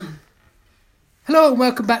Hello and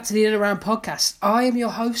welcome back to the In and Around podcast. I am your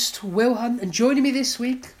host, Will Hunt, and joining me this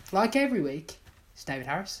week, like every week, is David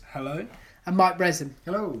Harris. Hello. And Mike Breslin.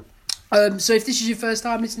 Hello. So if this is your first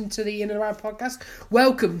time listening to the In and Around podcast,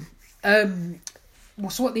 welcome. So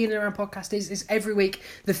what the In and Around podcast is every week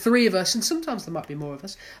the three of us, and sometimes there might be more of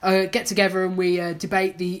us, get together and we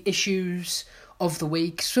debate the issues of the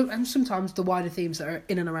week, and sometimes the wider themes that are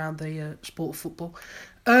in and around the sport of football.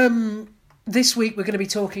 This week we're going to be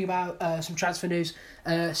talking about some transfer news,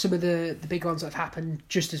 some of the big ones that have happened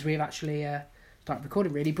just as we've actually started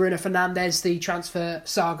recording, really. Bruno Fernandes, the transfer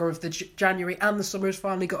saga of the January and the summer, has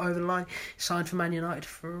finally got over the line. Signed for Man United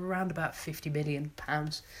for around about £50 million.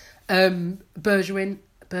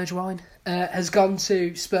 Bergwijn has gone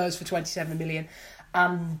to Spurs for 27 million.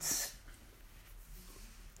 And is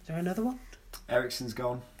there another one? Eriksen's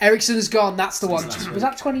gone. Eriksen has gone, that's the one. Last Was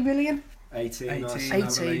that 20 million? 18.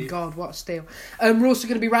 18, God, what a steal. We're also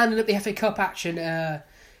going to be rounding up the FA Cup action.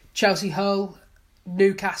 Chelsea, Hull,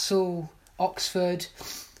 Newcastle, Oxford,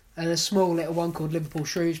 and a small little one called Liverpool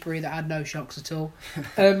Shrewsbury that had no shocks at all.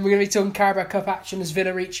 We're going to be talking Carabao Cup action as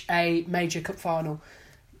Villa reach a major cup final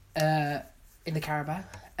in the Carabao,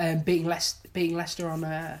 beating Leicester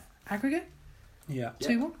on aggregate. Yeah.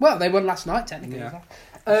 2-1. Well, they won last night, technically. Yeah.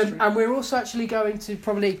 And we're also actually going to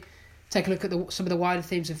probably take a look at some of the wider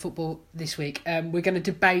themes of football this week. We're going to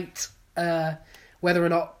debate whether or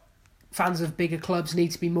not fans of bigger clubs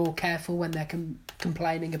need to be more careful when they're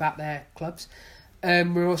complaining about their clubs.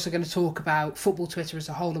 We're also going to talk about football Twitter as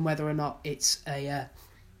a whole and whether or not it's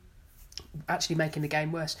actually making the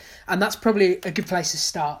game worse. And that's probably a good place to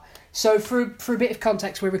start. So for a bit of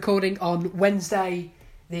context, we're recording on Wednesday,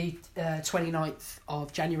 the 29th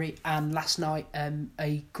of January, and last night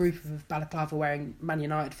a group of balaclava wearing Man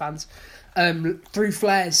United fans threw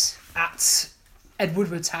flares at Ed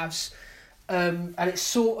Woodward's house, and it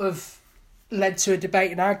sort of led to a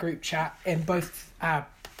debate in our group chat, in both our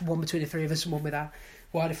one between the three of us and one with our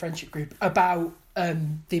wider friendship group, about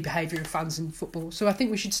the behaviour of fans in football. So I think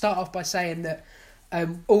we should start off by saying that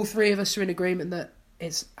all three of us are in agreement that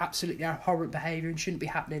it's absolutely abhorrent behaviour and shouldn't be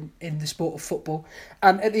happening in the sport of football.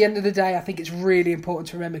 And at the end of the day, I think it's really important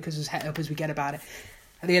to remember, because as het up as we get about it,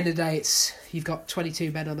 at the end of the day, you've got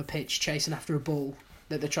 22 men on the pitch chasing after a ball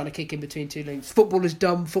that they're trying to kick in between two lanes. Football is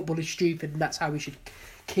dumb, football is stupid, and that's how we should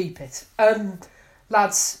keep it.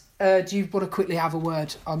 Lads, do you want to quickly have a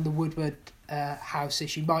word on the Woodward house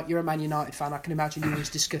issue? Mike, you're a Man United fan. I can imagine you were as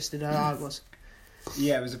disgusted as I was.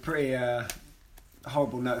 Yeah, it was a pretty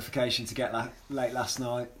horrible notification to get late last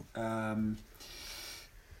night.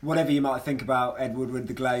 Whatever you might think about Ed Woodward,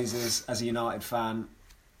 the Glazers, as a United fan,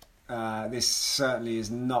 this certainly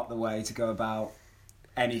is not the way to go about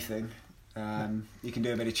anything. You can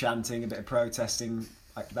do a bit of chanting, a bit of protesting,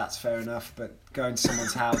 like that's fair enough, but going to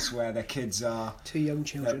someone's house where their kids are... Two young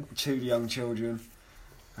children.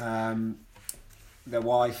 Their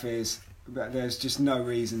wife is... But there's just no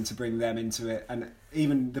reason to bring them into it. And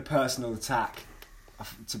even the personal attack,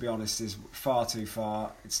 to be honest, is far too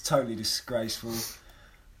far. It's totally disgraceful.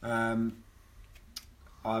 I'm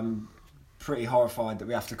pretty horrified that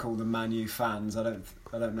we have to call them Man U fans. I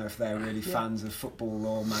don't know if they're really fans of football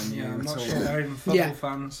or Man U I'm at not all. sure they're even football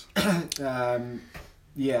fans.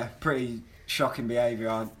 Pretty shocking behaviour.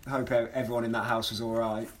 I hope everyone in that house was all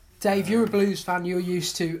right. Dave, you're a Blues fan. You're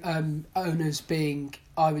used to owners being,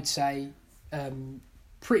 I would say,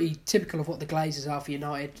 pretty typical of what the Glazers are for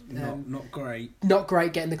United. Not great. Not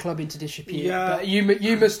great getting the club into disrepute. Yeah. But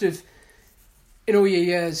you must have, in all your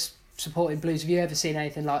years supporting Blues, have you ever seen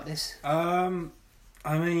anything like this? I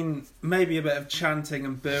mean, maybe a bit of chanting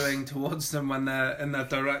and booing towards them when they're in their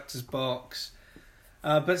director's box.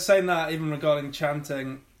 But saying that, even regarding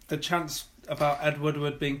chanting, the chants about Ed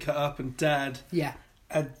Woodward being cut up and dead, Yeah.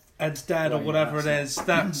 Ed's dead, or whatever it is,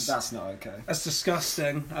 That's not okay. That's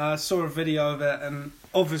disgusting. I saw a video of it, and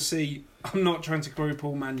obviously I'm not trying to group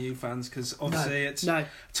all Man U fans, because obviously it's a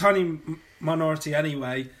tiny minority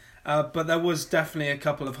anyway, but there was definitely a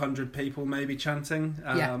couple of hundred people maybe chanting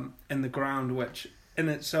in the ground, which in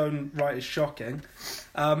its own right is shocking.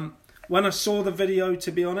 When I saw the video,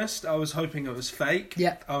 to be honest, I was hoping it was fake.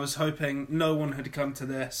 Yeah. I was hoping no one had come to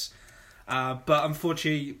this, but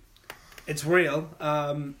unfortunately it's real.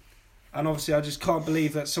 And obviously I just can't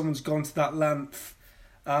believe that someone's gone to that length.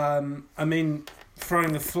 I mean,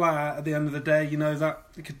 throwing a flare at the end of the day, that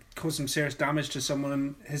it could cause some serious damage to someone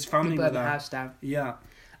and his family. Burn the house down. Yeah.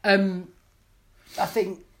 I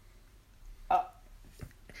think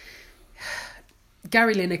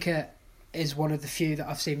Gary Lineker is one of the few that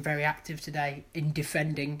I've seen very active today in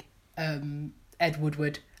defending Ed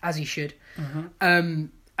Woodward, as he should. Mm-hmm.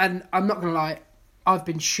 And I'm not going to lie, I've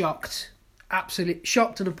been shocked absolutely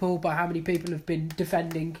shocked and appalled by how many people have been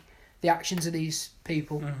defending the actions of these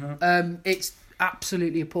people. It's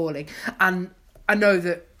absolutely appalling. And I know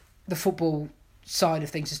that the football side of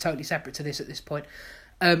things is totally separate to this at this point.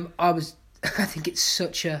 I think it's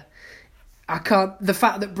such a... The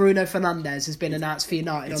fact that Bruno Fernandes has been announced for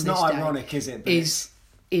United on this day... It's not ironic, is it?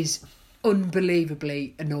 Is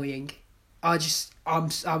unbelievably annoying. I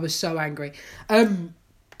was so angry.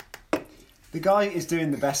 The guy is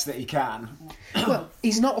doing the best that he can. Well,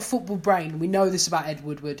 he's not a football brain. We know this about Ed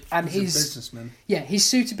Woodward, and he's a businessman. Yeah, his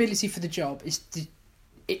suitability for the job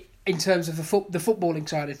in terms of the footballing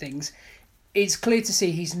side of things. It's clear to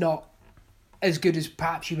see he's not as good as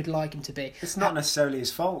perhaps you would like him to be. It's not necessarily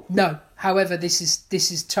his fault. No, however, this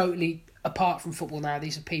is totally apart from football now.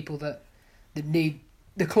 These are people that need.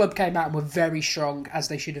 The club came out and were very strong, as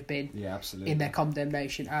they should have been. Yeah, absolutely. In their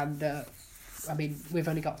condemnation, and I mean, we've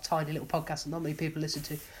only got a tiny little podcast and not many people listen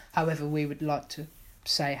to. However, we would like to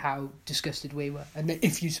say how disgusted we were, and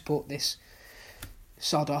if you support this,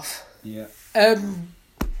 sod off. Yeah.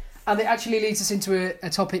 And it actually leads us into a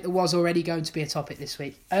topic that was already going to be a topic this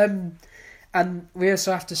week. And we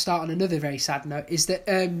also have to start on another very sad note, is that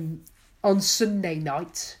on Sunday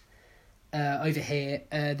night, over here,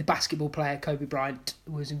 the basketball player Kobe Bryant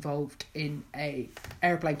was involved in a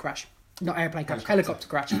helicopter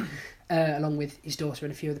crash, along with his daughter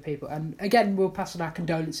and a few other people. And again, we'll pass on our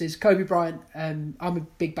condolences. Kobe Bryant, I'm a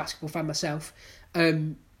big basketball fan myself.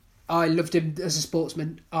 I loved him as a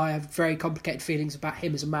sportsman. I have very complicated feelings about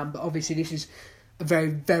him as a man, but obviously this is a very,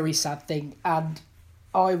 very sad thing. And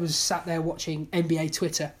I was sat there watching NBA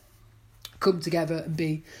Twitter come together and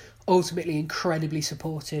be ultimately incredibly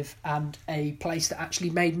supportive, and a place that actually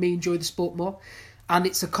made me enjoy the sport more. And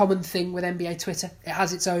it's a common thing with NBA Twitter. It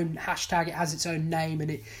has its own hashtag, it has its own name,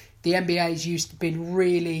 and the NBA's been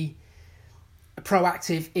really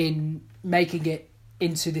proactive in making it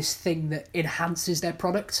into this thing that enhances their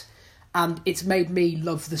product, and it's made me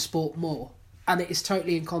love the sport more. And it is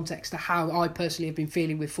totally in context to how I personally have been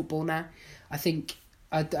feeling with football now. I think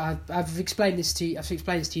I've explained this to you. I've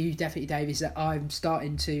explained this to you, Deputy Dave, is that I'm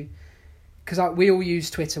starting to, because we all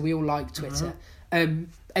use Twitter, we all like Twitter.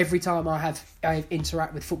 Every time I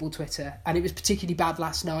interact with football Twitter, and it was particularly bad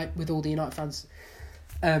last night with all the United fans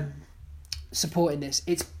supporting this.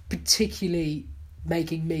 It's particularly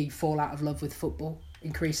making me fall out of love with football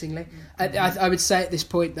increasingly. I would say at this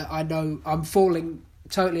point that I know I'm falling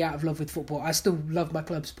totally out of love with football. I still love my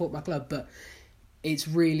club, support my club, but it's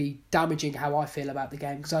really damaging how I feel about the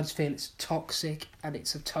game, because I just feel it's toxic and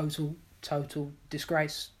it's a total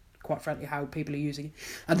disgrace, quite frankly, how people are using it.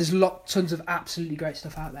 And there's tons of absolutely great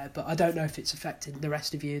stuff out there, but I don't know if it's affecting the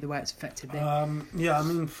rest of you the way it's affected me. Yeah, I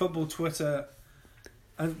mean, football Twitter,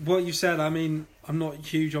 and what you said, I mean, I'm not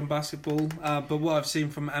huge on basketball, but what I've seen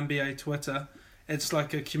from NBA Twitter, it's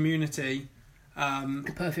like a community. A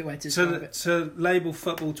perfect way to describe it. To label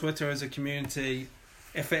football Twitter as a community,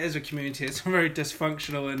 if it is a community, it's a very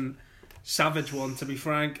dysfunctional and savage one, to be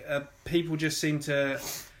frank. People just seem to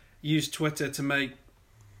use Twitter to make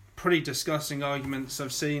pretty disgusting arguments.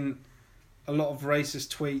 I've seen a lot of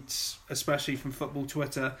racist tweets, especially from football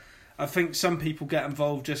Twitter. I think some people get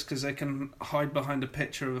involved just because they can hide behind a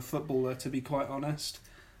picture of a footballer, to be quite honest.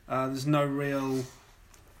 There's no real...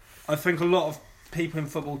 I think a lot of people in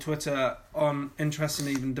football Twitter aren't interested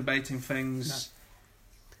in even debating things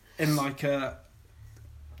in like a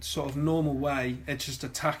sort of normal way. It's just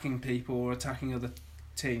attacking people or attacking other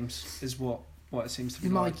teams is what it seems to be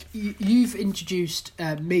Mike, you've introduced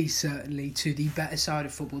me certainly to the better side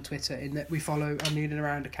of football Twitter, in that we follow on the In and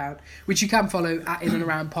Around account, which you can follow at In and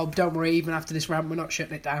Around Pod. Don't worry, even after this rant, we're not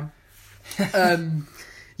shutting it down.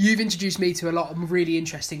 You've introduced me to a lot of really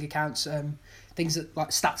interesting accounts, things that, like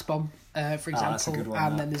StatsBomb, for example, that's a good one,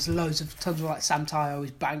 and then there's tons of like Sam Tyler,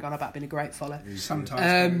 who's bang on about being a great follow.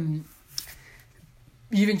 Sometimes.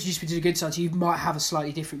 You've introduced me to the good side, so you might have a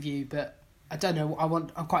slightly different view, but I don't know.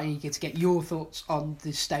 I'm quite eager to get your thoughts on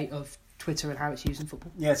the state of Twitter and how it's used in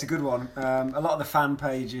football. Yeah, it's a good one. A lot of the fan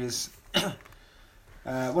pages,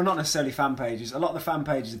 well, not necessarily fan pages. A lot of the fan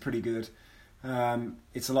pages are pretty good.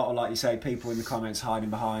 It's a lot of, like you say, people in the comments hiding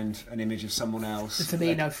behind an image of someone else. The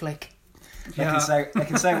Firmino flick. They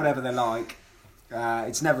can say whatever they like.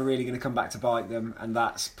 It's never really going to come back to bite them, and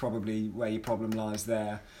that's probably where your problem lies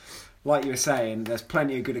there. Like you were saying, there's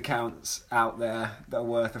plenty of good accounts out there that are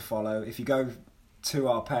worth a follow. If you go to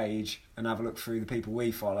our page and have a look through the people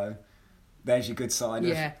we follow, there's your good side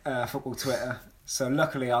of football Twitter. So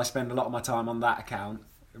luckily I spend a lot of my time on that account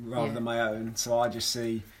rather than my own, so I just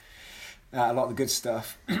see a lot of the good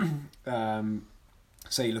stuff.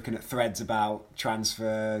 So you're looking at threads about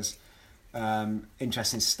transfers,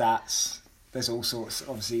 interesting stats, there's all sorts,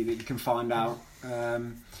 obviously, that you can find out.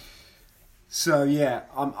 So yeah,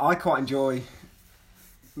 I quite enjoy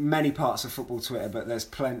many parts of football Twitter, but there's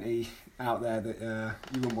plenty out there that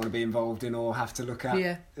you wouldn't want to be involved in or have to look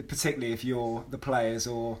at, particularly if you're the players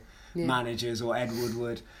or managers or Ed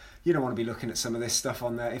Woodward. You don't want to be looking at some of this stuff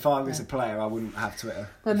on there. If I was a player, I wouldn't have Twitter.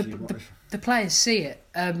 Well, the players see it.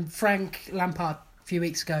 Frank Lampard a few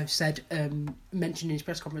weeks ago said, mentioned in his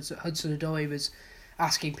press conference, that Hudson-Odoi was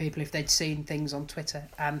asking people if they'd seen things on Twitter,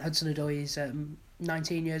 and Hudson-Odoi is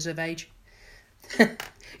 19 years of age.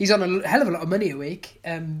 He's on a hell of a lot of money a week,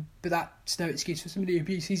 but that's no excuse for some of the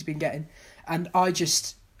abuse he's been getting. And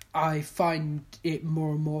I find it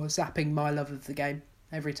more and more zapping my love of the game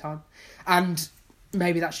every time. And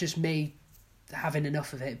maybe that's just me having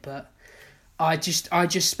enough of it, but I just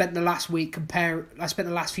spent the last week I spent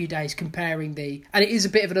the last few days comparing and it is a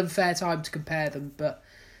bit of an unfair time to compare them, but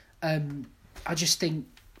I just think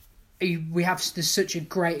there's such a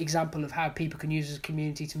great example of how people can use as a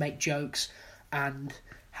community to make jokes and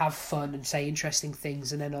have fun and say interesting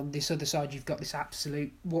things, and then on this other side you've got this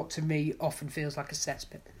absolute, what to me often feels like a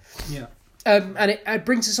cesspit. Yeah. And it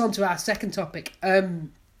brings us on to our second topic,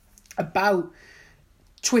 about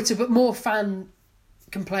Twitter, but more fan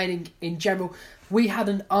complaining in general. We had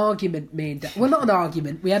an argument, me and Dave. Well, not an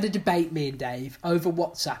argument. We had a debate, me and Dave, over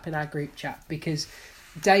WhatsApp in our group chat, because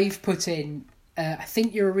Dave put in, I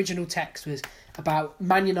think your original text was about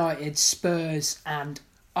Man United, Spurs and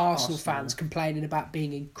Arsenal fans complaining about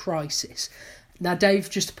being in crisis. Now, Dave,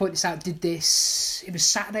 just to point this out, it was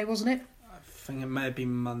Saturday, wasn't it? I think it may have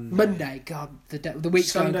been Monday. Monday, God, the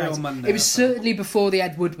week's Sunday going or crazy. Monday. It was certainly before the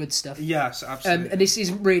Ed Woodward stuff. Yes, absolutely. And this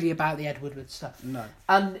isn't really about the Ed Woodward stuff. No.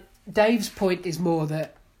 And Dave's point is more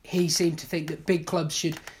that he seemed to think that big clubs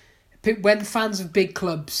should, when fans of big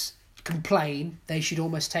clubs complain, they should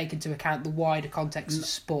almost take into account the wider context of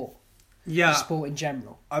sport. Yeah. Sport in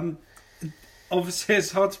general. Obviously,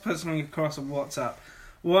 it's hard to put something across on WhatsApp.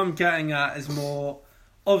 What I'm getting at is more,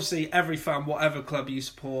 obviously, every fan, whatever club you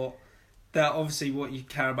support, they're obviously what you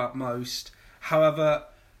care about most. However,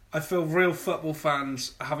 I feel real football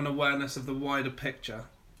fans have an awareness of the wider picture.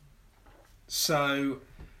 So,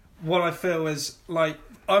 what I feel is, like,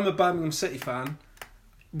 I'm a Birmingham City fan.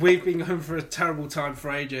 We've been going through a terrible time for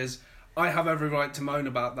ages. I have every right to moan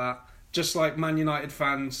about that. Just like Man United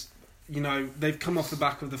fans, you know, they've come off the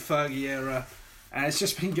back of the Fergie era, and it's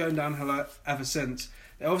just been going downhill ever since.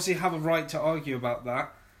 They obviously have a right to argue about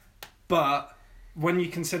that, but when you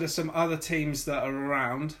consider some other teams that are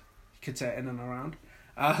around, you could say in and around,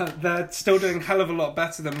 they're still doing a hell of a lot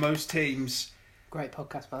better than most teams. Great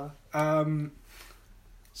podcast, brother.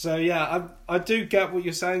 So yeah, I do get what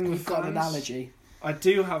you're saying with You've got fans. an analogy. I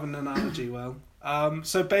do have an analogy, Will.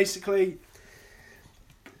 So basically,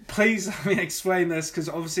 please let me explain this, because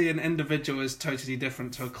obviously an individual is totally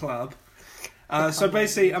different to a club. So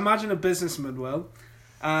basically, imagine a businessman, Will,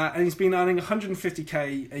 and he's been earning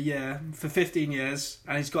 150k a year for 15 years,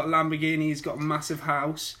 and he's got a Lamborghini, he's got a massive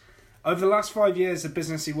house. Over the last 5 years, the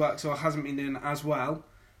business he works for hasn't been doing as well,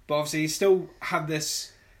 but obviously he's still had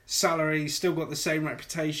this salary, he's still got the same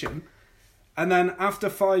reputation. And then after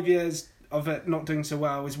 5 years of it not doing so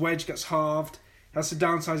well, his wage gets halved, he has to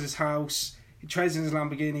downsize his house, he trades in his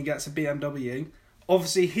Lamborghini, gets a BMW.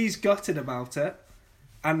 Obviously, he's gutted about it,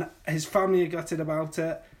 and his family are gutted about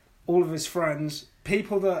it, all of his friends,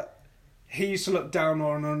 people that he used to look down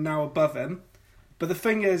on are now above him. But the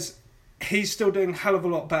thing is, he's still doing a hell of a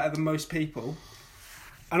lot better than most people.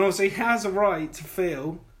 And obviously, he has a right to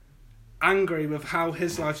feel angry with how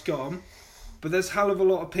his life's gone, but there's a hell of a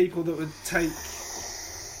lot of people that would take...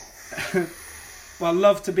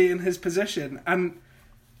 love to be in his position. And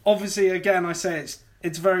obviously, again, I say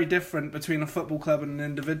it's very different between a football club and an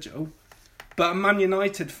individual. But a Man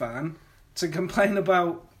United fan, to complain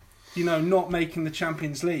about, you know, not making the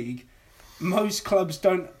Champions League, most clubs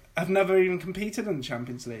have never even competed in the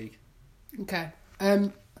Champions League. Okay.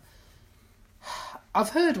 I've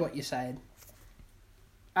heard what you're saying.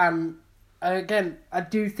 And again, I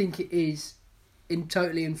do think it is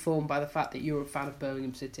totally informed by the fact that you're a fan of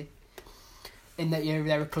Birmingham City. In that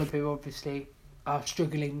they're a club who obviously are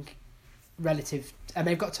struggling relative, and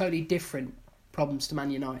they've got totally different problems to Man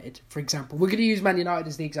United, for example. We're going to use Man United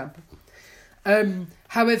as the example.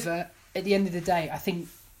 However, at the end of the day, I think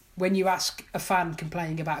when you ask a fan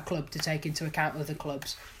complaining about a club to take into account other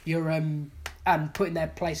clubs, you're and putting their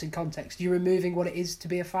place in context, you're removing what it is to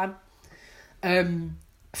be a fan.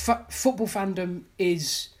 Football fandom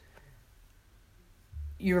is,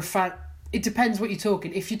 you're a fan. It depends what you're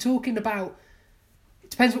talking. If you're talking about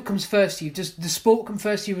depends what comes first to you. Does the sport come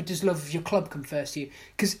first to you, or does love of your club come first to you?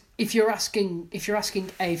 Because if you're asking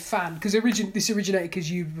a fan, because this originated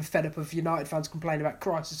because you were fed up of United fans complaining about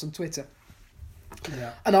crisis on Twitter.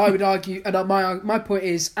 Yeah. And I would argue, and my point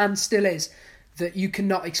is, and still is, that you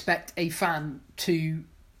cannot expect a fan to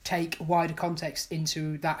take wider context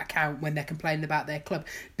into that account when they're complaining about their club,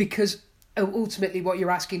 because ultimately what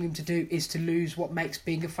you're asking them to do is to lose what makes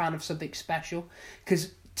being a fan of something special.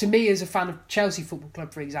 Because to me, as a fan of Chelsea Football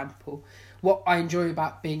Club, for example, what I enjoy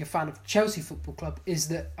about being a fan of Chelsea Football Club is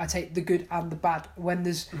that I take the good and the bad. When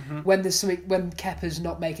there's something, when Kepa's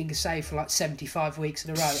not making a save for like 75 weeks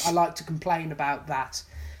in a row, I like to complain about that.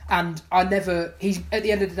 And he's at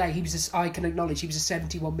the end of the day, I can acknowledge he was a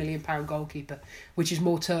 £71 million goalkeeper, which is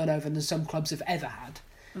more turnover than some clubs have ever had.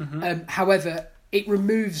 However, it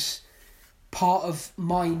removes part of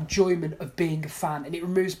my enjoyment of being a fan, and it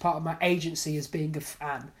removes part of my agency as being a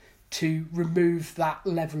fan to remove that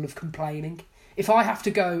level of complaining. If I have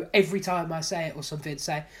to go every time I say it or something,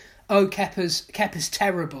 say, "Oh, Kepa's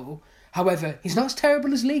terrible," however, he's not as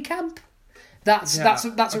terrible as Lee Camp. That's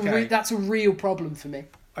a real problem for me.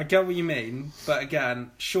 I get what you mean, but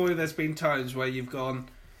again, surely there's been times where you've gone,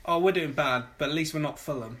 "Oh, we're doing bad, but at least we're not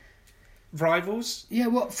Fulham." Rivals? Yeah,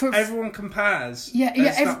 well, everyone compares.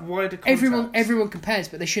 That wider context. Everyone compares,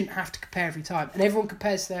 but they shouldn't have to compare every time. And everyone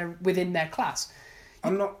compares within their class.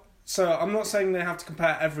 I'm not saying they have to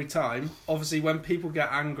compare every time. Obviously, when people get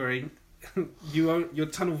angry, you're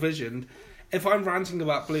tunnel visioned. If I'm ranting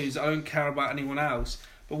about Blues, I don't care about anyone else.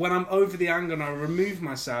 But when I'm over the anger and I remove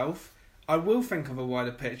myself, I will think of a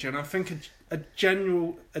wider picture, and I think a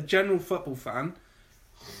general football fan,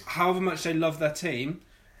 however much they love their team,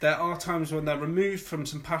 there are times when they're removed from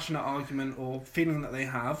some passionate argument or feeling that they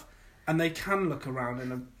have, and they can look around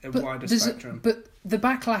in a wider spectrum. But the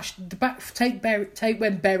backlash, take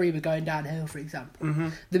when Bury were going downhill, for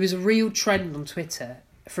example. There was a real trend on Twitter,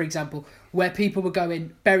 for example, where people were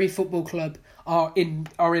going, Bury Football Club are in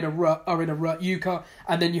a rut. You can't,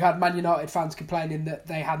 and then you had Man United fans complaining that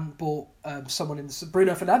they hadn't bought someone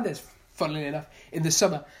Bruno Fernandes, funnily enough, in the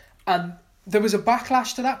summer, and there was a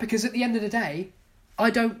backlash to that because at the end of the day,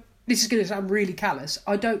 this is going to sound really callous,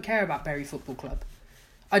 I don't care about Bury Football Club.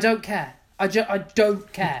 I don't care. I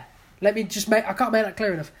don't care. I can't make that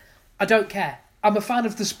clear enough. I don't care. I'm a fan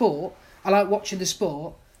of the sport. I like watching the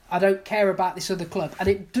sport. I don't care about this other club.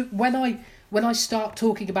 And when I start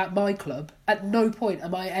talking about my club, at no point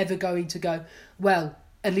am I ever going to go, well,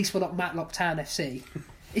 at least we're not Matlock Town FC.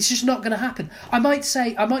 It's just not going to happen. I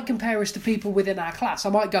might compare us to people within our class. I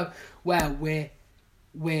might go, well, we're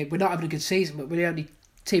not having a good season, but we're the only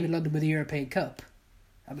team in London with a European Cup.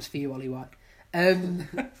 That was for you, Ollie White.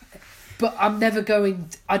 But I'm never going.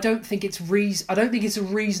 I don't think it's a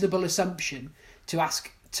reasonable assumption to ask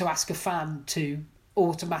a fan to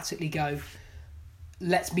automatically go,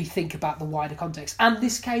 let me think about the wider context. And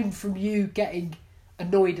this came from you getting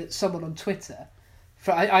annoyed at someone on Twitter.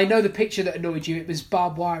 I know the picture that annoyed you. It was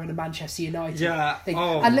barbed wire and a Manchester United thing.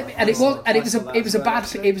 It was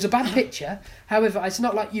a bad picture. However, it's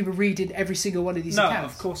not like you were reading every single one of these accounts. No,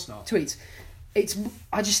 of course not. Tweets.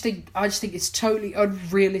 I just think it's totally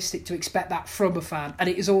unrealistic to expect that from a fan, and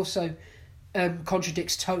it is also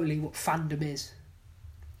contradicts totally what fandom is.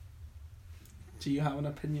 Do you have an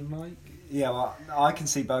opinion, Mike? Yeah, well, I can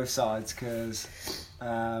see both sides because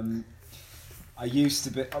I used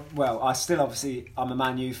to be. Well, I'm a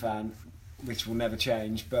Man U fan, which will never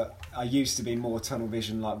change. But I used to be more tunnel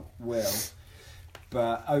vision like Will.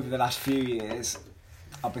 But over the last few years,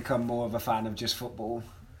 I've become more of a fan of just football.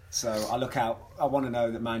 So I look out. I want to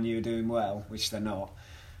know that Man U are doing well, which they're not.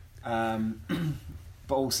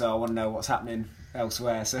 But also I want to know what's happening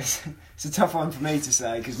elsewhere. So it's a tough one for me to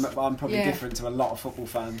say because I'm probably different to a lot of football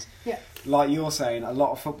fans. Yeah. Like you're saying, a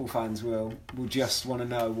lot of football fans will just want to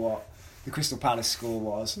know what the Crystal Palace score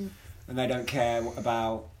was, and they don't care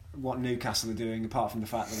about what Newcastle are doing, apart from the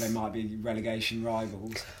fact that they might be relegation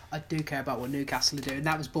rivals. I do care about what Newcastle are doing.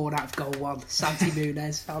 That was born out of goal one. Santi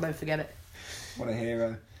Munez. I'll never forget it. What a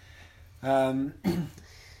hero.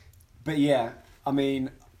 But yeah, I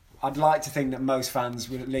mean, I'd like to think that most fans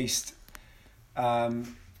would at least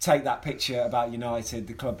take that picture about United,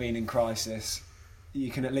 the club being in crisis.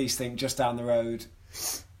 You can at least think just down the road,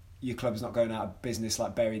 your club's not going out of business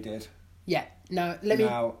like Bury did. Yeah, no,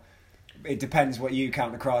 Now, it depends what you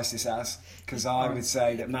count a crisis as, because I would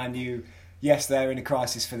say that Man U, yes, they're in a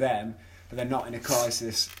crisis for them, but they're not in a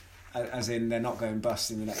crisis as in they're not going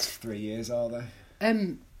bust in the next 3 years, are they?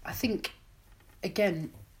 I think,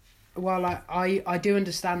 again, while I do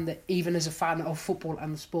understand that even as a fan of football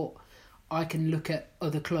and the sport, I can look at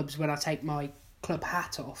other clubs when I take my club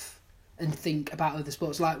hat off and think about other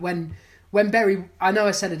sports. Like when Bury, I know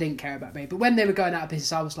I said I didn't care about Bury, but when they were going out of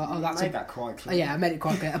business, I was like, oh, that's that quite clear. Yeah, I made it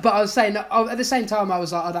quite clear. But I was saying that, at the same time, I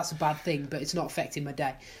was like, oh, that's a bad thing, but it's not affecting my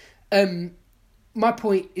day. My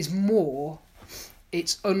point is more,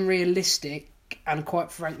 it's unrealistic and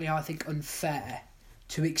quite frankly, I think unfair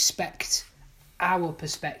to expect our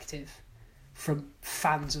perspective from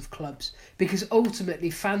fans of clubs, because ultimately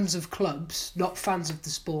fans of clubs, not fans of the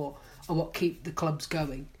sport, are what keep the clubs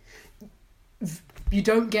going. You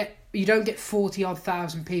don't get 40-odd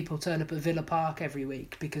thousand people turn up at Villa Park every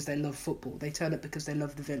week because they love football. They turn up because they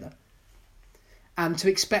love the Villa. And to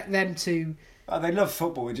expect them to... they love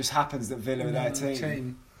football, it just happens that Villa are their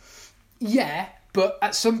team. Yeah, but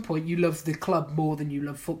at some point you love the club more than you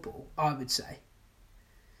love football, I would say.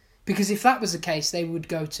 Because if that was the case, they would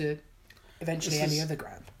go to eventually any other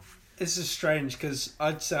ground. This is strange, because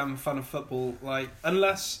I'd say I'm a fan of football. Like,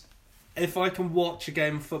 unless... If I can watch a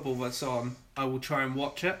game of football that's on, I will try and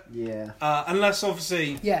watch it. Yeah. Unless,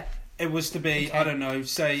 obviously, it was to be, okay. I don't know,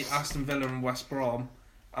 say Aston Villa and West Brom.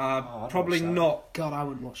 Probably not. God, I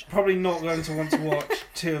wouldn't watch it. Probably not going to want to watch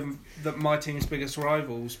two of my team's biggest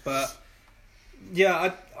rivals. But,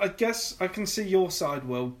 yeah, I guess I can see your side,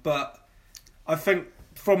 Will. But I think,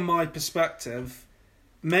 from my perspective,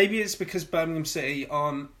 maybe it's because Birmingham City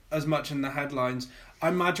aren't as much in the headlines. I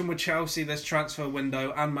imagine with Chelsea, this transfer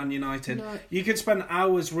window, and Man United, you could spend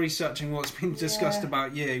hours researching what's been discussed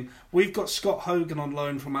about you. We've got Scott Hogan on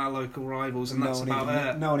loan from our local rivals, and that's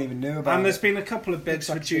about it. No one even knew about it. And there's been a couple of bids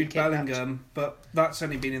for Jude Bellingham, but that's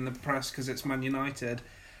only been in the press because it's Man United.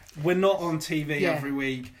 We're not on TV every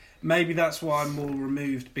week. Maybe that's why I'm more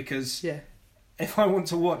removed, because if I want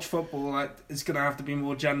to watch football, it's going to have to be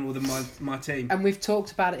more general than my team. And we've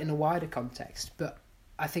talked about it in a wider context, but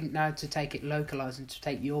I think now to take it localised and to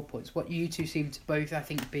take your points, what you two seem to both, I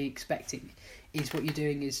think, be expecting is what you're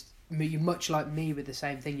doing is, you're much like me with the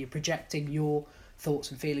same thing. You're projecting your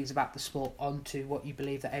thoughts and feelings about the sport onto what you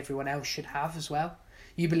believe that everyone else should have as well.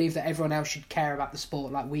 You believe that everyone else should care about the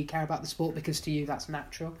sport like we care about the sport because to you that's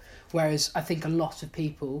natural. Whereas I think a lot of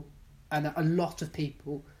people,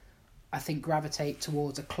 I think, gravitate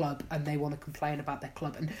towards a club and they want to complain about their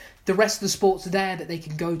club. And the rest of the sports are there that they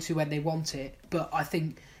can go to when they want it. But I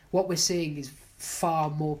think what we're seeing is far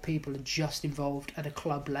more people are just involved at a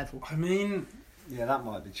club level. I mean... Yeah, that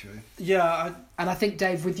might be true. Yeah. And I think,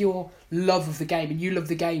 Dave, with your love of the game, and you love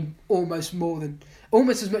the game almost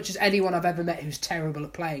as much as anyone I've ever met who's terrible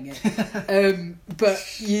at playing it.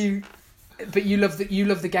 But you love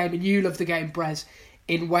the game, and you love the game, Brez,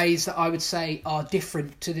 in ways that I would say are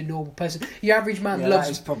different to the normal person. Your average man bloke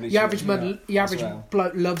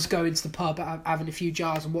loves going to the pub, having a few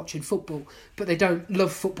jars and watching football, but they don't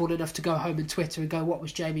love football enough to go home and Twitter and go, what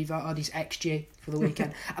was Jamie Vardy's XG for the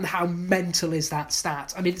weekend? And how mental is that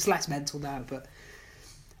stat? I mean, it's less mental now, but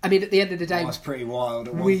I mean, at the end of the day, that's pretty wild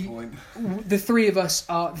at one point. The three of us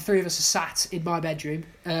are sat in my bedroom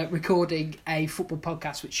recording a football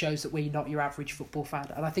podcast, which shows that we're not your average football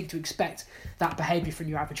fan. And I think to expect that behaviour from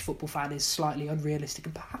your average football fan is slightly unrealistic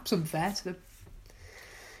and perhaps unfair to them.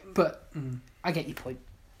 But I get your point.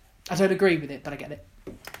 I don't agree with it, but I get it.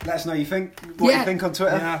 Let us know what you think on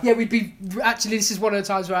Twitter. Yeah, we'd be actually. This is one of the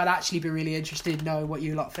times where I'd actually be really interested in knowing what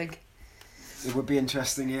you lot think. It would be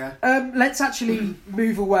interesting, yeah. Let's actually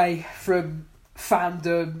move away from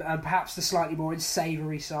fandom and perhaps the slightly more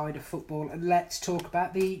unsavoury side of football, and let's talk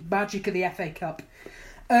about the magic of the FA Cup.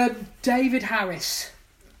 David Harris,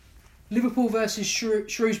 Liverpool versus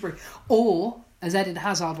Shrewsbury, or, as Eden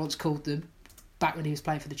Hazard once called them, back when he was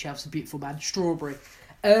playing for the Chelsea, beautiful man, Strawberry.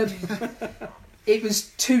 It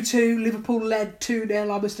was 2-2, Liverpool led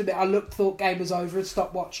 2-0, I must admit. I thought game was over and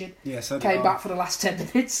stopped watching. Yeah, so came back for the last 10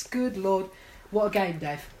 minutes. Good Lord. What a game,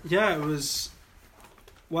 Dave. Yeah, it was...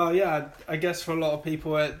 Well, yeah, I guess for a lot of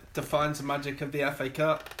people it defines the magic of the FA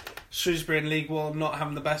Cup. Shrewsbury in League One not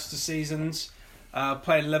having the best of seasons.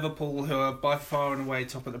 Playing Liverpool, who are by far and away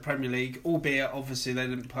top of the Premier League, albeit obviously they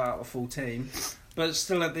didn't put out a full team. But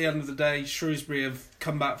still, at the end of the day, Shrewsbury have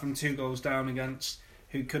come back from 2 goals down against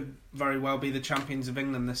who could very well be the champions of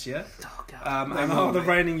England this year. Oh, God. And are the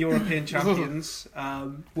reigning European champions.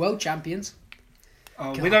 World champions.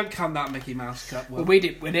 Oh, we don't count that Mickey Mouse Cup. Well, we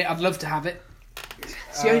didn't win it. I'd love to have it.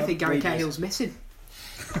 It's the only thing Gary Cahill's missing.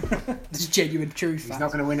 It's genuine truth. He's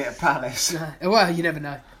not going to win it at Palace. No. Well, you never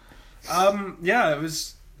know. Yeah, it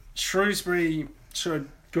was Shrewsbury showed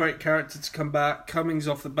great character to come back. Cummings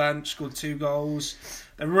off the bench, scored 2 goals.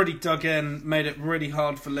 They really dug in, made it really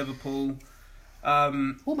hard for Liverpool.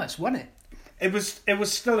 Almost won it. It was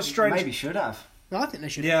still a strange... Maybe should have. No, I think they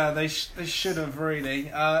should have. Yeah, they should have, really.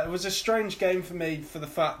 It was a strange game for me for the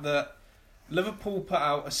fact that Liverpool put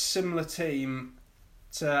out a similar team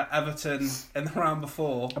to Everton in the round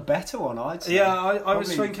before. A better one, I'd say. Yeah, I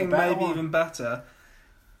was Probably thinking a better maybe one. even better.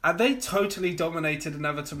 And they totally dominated an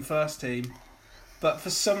Everton first team. But for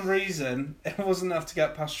some reason, it wasn't enough to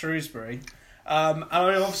get past Shrewsbury. And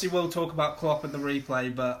I obviously will talk about Klopp in the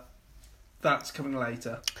replay, but that's coming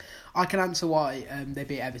later. I can answer why they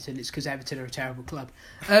beat Everton. It's because Everton are a terrible club.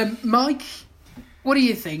 Mike, what do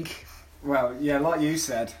you think? Well, yeah, like you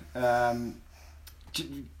said, coming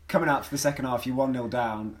out for the second half, you're 1-0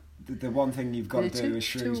 down. The one thing you've got to do is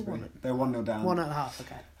Shrewsbury. They're 1-0 down. 1.5,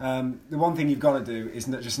 okay. The one thing you've got to do is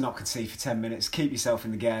just not concede for 10 minutes. Keep yourself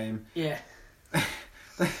in the game. Yeah.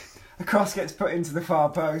 The cross gets put into the far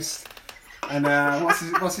post. And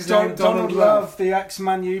what's his name? Donald Love, the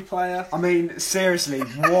ex-Man U player. I mean, seriously,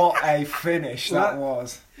 what a finish that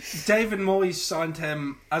was. David Moyes signed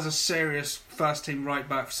him as a serious first-team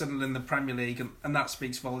right-back for Sunderland in the Premier League, and that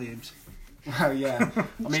speaks volumes. Well, yeah.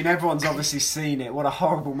 I mean, everyone's obviously seen it. What a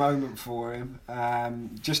horrible moment for him.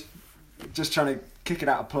 Just trying to kick it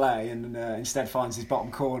out of play, and instead finds his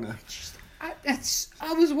bottom corner. I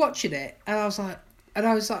was watching it, and I was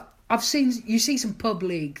like, you see some pub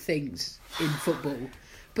league things in football,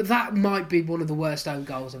 but that might be one of the worst own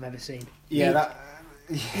goals I've ever seen. Yeah,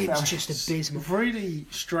 it's just abysmal. Really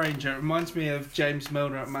strange. It reminds me of James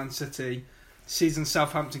Milner at Man City. Season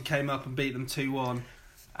Southampton came up and beat them 2-1.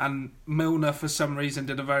 And Milner, for some reason,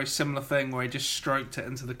 did a very similar thing where he just stroked it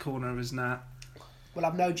into the corner of his net. Well,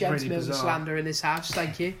 I've no James Really Milner bizarre. slander in this house,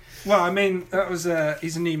 thank you. Well, I mean, that was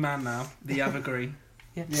he's a new man now, the evergreen.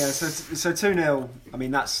 Yeah, so 2-0, I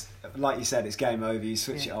mean, that's, like you said, it's game over. You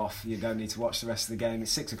switch it off. You don't need to watch the rest of the game.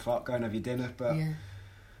 It's 6 o'clock, go and have your dinner. But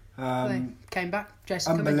they came back,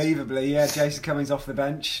 Jason Cummings. Unbelievably, yeah, Jason Cummings off the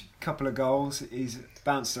bench, couple of goals. He's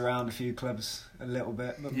bounced around a few clubs a little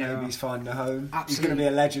bit, but maybe he's finding a home. Absolutely. He's going to be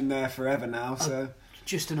a legend there forever now. So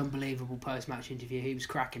just an unbelievable post-match interview. He was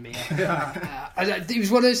cracking me up. It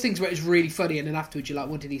was one of those things where it's really funny, and then afterwards you're like,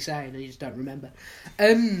 what did he say? And you just don't remember.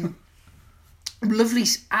 Lovely,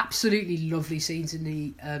 absolutely lovely scenes in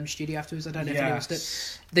the studio afterwards. I don't know if you noticed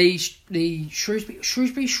it. The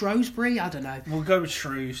Shrewsbury, I don't know. We'll go with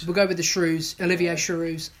Shrews. We'll go with the Shrews. Olivier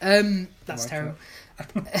Shrews. That's terrible.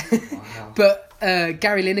 wow. But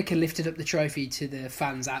Gary Lineker lifted up the trophy to the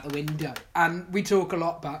fans out the window. And we talk a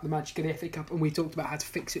lot about the magic of the FA Cup, and we talked about how to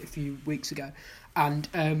fix it a few weeks ago. And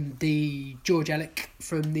the George Ellick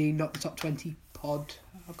from the Not the Top 20 pod,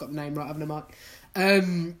 I've got the name right, haven't I,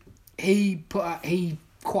 Mike? He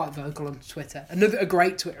quite vocal on Twitter. A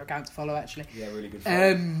great Twitter account to follow, actually. Yeah, really good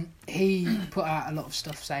follow. He put out a lot of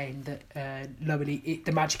stuff saying that lower league,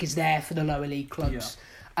 the magic is there for the lower league clubs,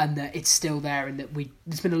 and that it's still there, and that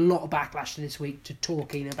there's been a lot of backlash this week to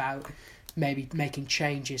talking about maybe making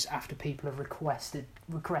changes after people have requested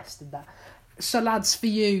that. So, lads, for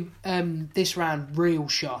you, this round, real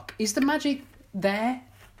shock. Is the magic there?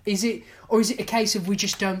 Is it a case of we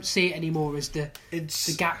just don't see it anymore as the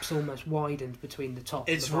gap's almost widened between the top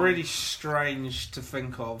and the bottom? Really strange to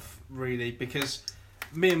think of, really, because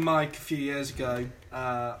me and Mike a few years ago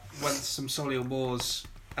went to some Solihull Moors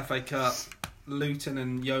FA Cup, Luton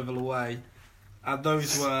and Yeovil away, and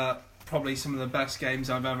those were probably some of the best games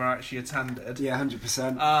I've ever actually attended. Yeah,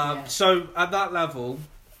 100%. So at that level,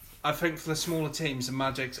 I think for the smaller teams, the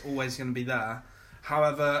magic's always going to be there.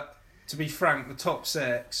 However, to be frank, the top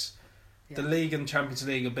six, the League and Champions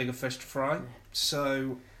League are bigger fish to fry.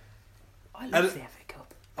 So I love the FA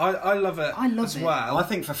Cup. I love it as well. I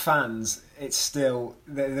think for fans, it's still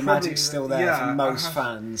the magic's still there for most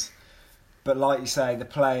fans. But like you say, the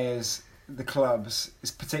players, the clubs,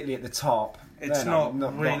 is particularly at the top. It's not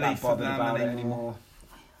really that bothered about it anymore,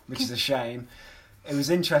 which is a shame. It was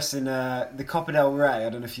interesting. The Copa del Rey. I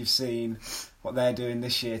don't know if you've seen what they're doing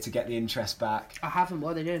this year to get the interest back. I haven't.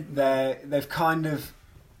 What are they doing? They've kind of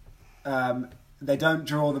they don't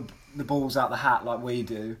draw the balls out the hat like we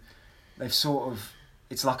do. They've sort of,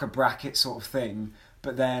 it's like a bracket sort of thing,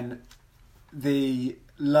 but then the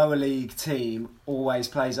lower league team always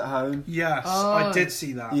plays at home. Yes, I did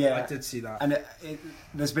see that. Yeah, I did see that. And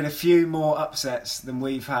there's been a few more upsets than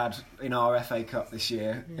we've had in our FA Cup this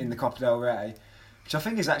year in the Copa del Rey, which I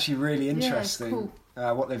think is actually really interesting. Cool.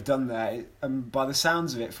 What they've done there. By the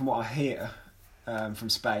sounds of it, from what I hear from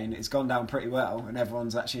Spain, it's gone down pretty well, and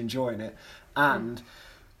everyone's actually enjoying it. And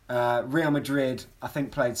Real Madrid, I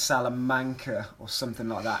think, played Salamanca or something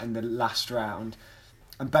like that in the last round,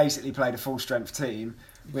 and basically played a full-strength team,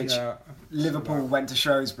 which Liverpool went to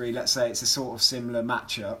Shrewsbury, let's say it's a sort of similar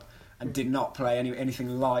matchup, and did not play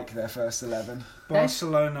anything like their first 11.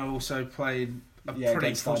 Barcelona also played a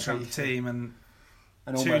pretty full-strength team, and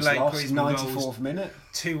and two almost late lost. Griezmann 94th goals, minute.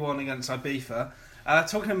 2-1 against Ibiza.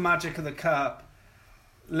 Talking of magic of the cup,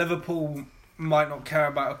 Liverpool might not care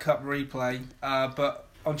about a cup replay, but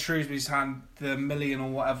on Shrewsbury's hand, the million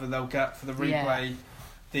or whatever they'll get for the replay,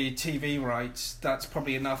 the TV rights, that's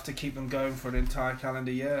probably enough to keep them going for an entire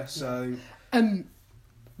calendar year. So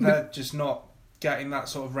they're just not getting that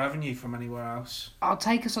sort of revenue from anywhere else. I'll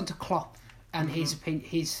take us on to Klopp and his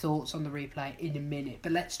thoughts on the replay in a minute,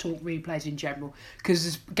 but let's talk replays in general,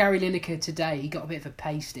 because Gary Lineker today, he got a bit of a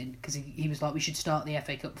pasting because he was like, we should start the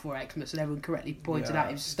FA Cup before Xmas, and everyone correctly pointed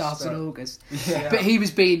out it starts in August. But he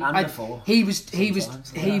was being he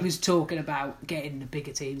was talking about getting the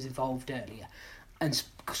bigger teams involved earlier and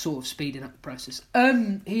sort of speeding up the process.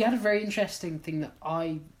 He had a very interesting thing that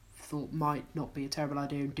I thought might not be a terrible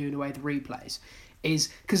idea in doing away with the replays, is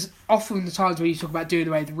because often the times when you talk about doing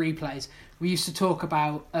away with the replays, we used to talk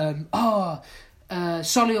about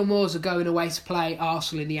Solly or Moors are going away to play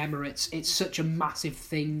Arsenal in the Emirates. It's such a massive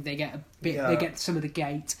thing. They get they get some of the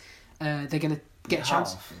gate. They're going to get a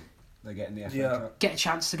chance. They're getting the FA Cup. Get a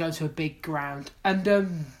chance to go to a big ground,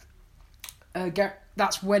 and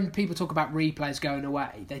that's when people talk about replays going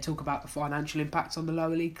away. They talk about the financial impact on the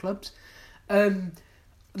lower league clubs.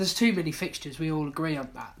 There's too many fixtures. We all agree on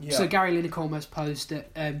that. Yeah. So Gary Lineker almost posed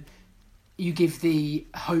that you give the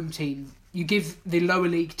home team, you give the lower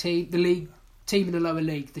league team, the league team in the lower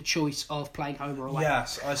league, the choice of playing home or away.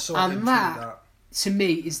 Yes, I saw him tweet that. To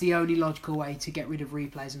me, is the only logical way to get rid of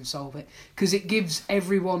replays and solve it, because it gives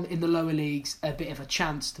everyone in the lower leagues a bit of a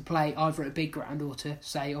chance to play either at a big ground or to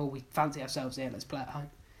say, "Oh, we fancy ourselves here. Let's play at home."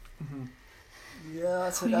 Mm-hmm. Yeah,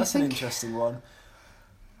 that's an interesting one.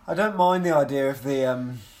 I don't mind the idea of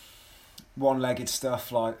the one-legged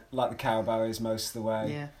stuff like the Carabao is most of the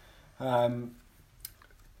way. Yeah.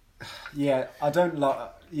 I don't like.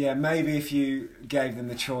 Yeah, maybe if you gave them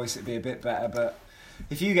the choice, it'd be a bit better. But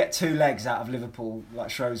if you get two legs out of Liverpool like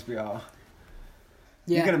Shrewsbury are,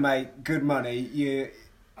 you're going to make good money.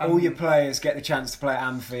 All your players get the chance to play at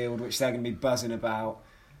Anfield, which they're going to be buzzing about.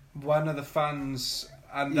 When are the fans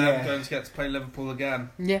and them going to get to play Liverpool again?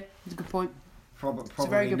 Yeah, that's a good point. Probably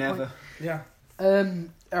very good never. Point. Yeah.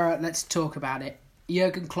 All right, let's talk about it.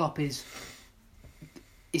 Jurgen Klopp is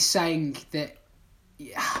saying that.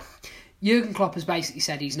 Jurgen Klopp has basically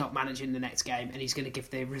said he's not managing the next game, and he's going to give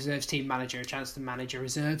the reserves team manager a chance to manage a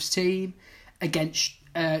reserves team against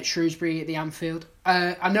Shrewsbury at the Anfield.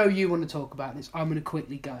 I know you want to talk about this. I'm going to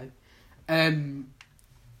quickly go.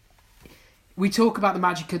 We talk about the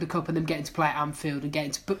magic of the cup and them getting to play at Anfield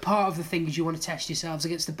but part of the thing is you want to test yourselves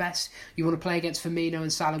against the best. You want to play against Firmino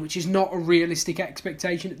and Salah, which is not a realistic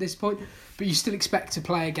expectation at this point, but you still expect to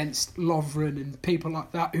play against Lovren and people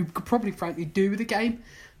like that who could probably frankly do with the game.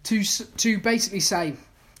 To basically say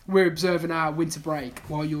we're observing our winter break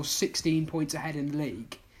while you're 16 points ahead in the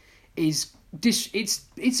league is it's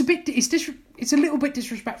a little bit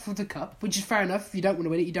disrespectful to the cup, which is fair enough. If you don't want to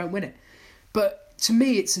win it, you don't win it. But to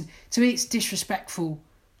me, it's disrespectful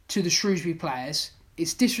to the Shrewsbury players.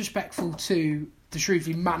 It's disrespectful to the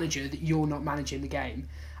Shrewsbury manager that you're not managing the game.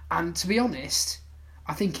 And to be honest,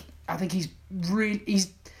 I think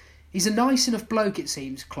he's a nice enough bloke, it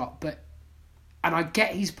seems, Klopp. And I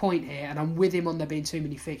get his point here, and I'm with him on there being too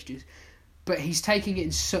many fixtures. But he's taking it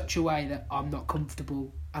in such a way that I'm not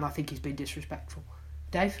comfortable, and I think he's been disrespectful.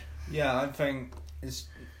 Dave? Yeah, I think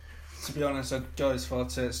to be honest, I'd go as far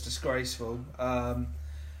to it's disgraceful.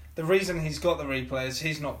 The reason he's got the replay is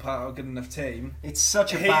he's not part of a good enough team. It's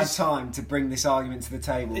such a bad time to bring this argument to the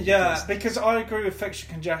table. Yeah, because I agree with fixture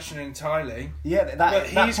congestion entirely. Yeah,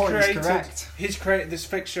 that point is correct. He's created this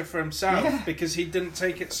fixture for himself because he didn't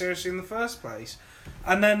take it seriously in the first place.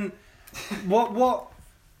 And then what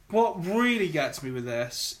really gets me with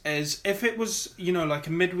this is if it was, like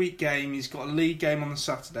a midweek game, he's got a league game on the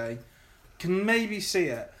Saturday, can maybe see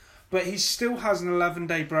it. But he still has an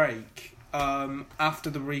 11-day break after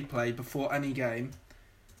the replay before any game,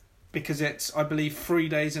 because it's, I believe, 3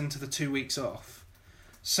 days into the 2 weeks off.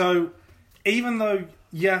 So even though,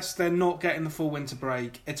 yes, they're not getting the full winter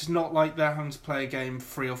break, it's not like they're having to play a game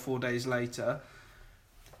 3 or 4 days later.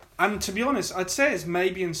 And to be honest, I'd say it's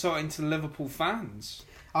maybe insulting to the Liverpool fans.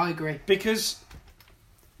 I agree. Because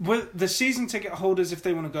with the season ticket holders, if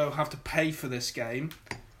they want to go, have to pay for this game.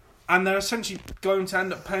 And they're essentially going to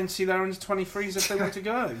end up paying to see their under-23s if they want to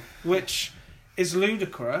go, which is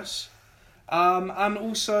ludicrous. And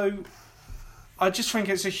also, I just think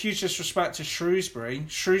it's a huge disrespect to Shrewsbury.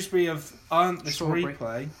 Shrewsbury have earned this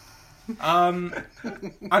replay.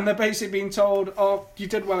 And they're basically being told, oh, you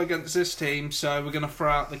did well against this team, so we're going to throw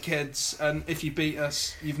out the kids. And if you beat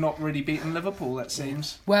us, you've not really beaten Liverpool, it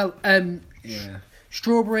seems. Well,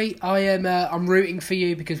 Strawberry, I'm rooting for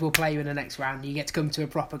you because we'll play you in the next round. You get to come to a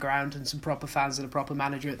proper ground and some proper fans and a proper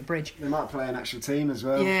manager at the Bridge. They might play an actual team as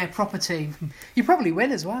well. Yeah, proper team. You probably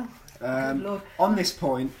win as well. On this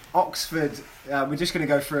point, Oxford, we're just going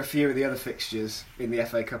to go through a few of the other fixtures in the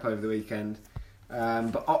FA Cup over the weekend.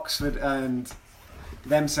 But Oxford earned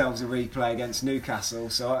themselves a replay against Newcastle,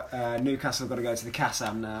 so Newcastle have got to go to the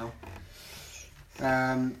Kassam now.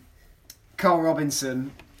 Carl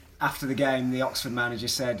Robinson, after the game, the Oxford manager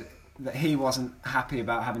said that he wasn't happy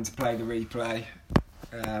about having to play the replay,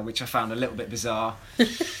 which I found a little bit bizarre,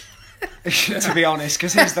 to be honest,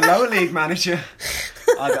 because he's the lower league manager.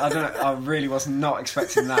 I don't know, I really was not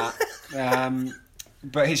expecting that.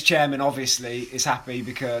 But his chairman obviously is happy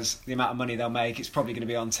because the amount of money they'll make, it's probably going to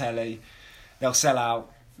be on telly. They'll sell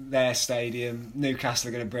out their stadium. Newcastle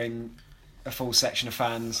are going to bring a full section of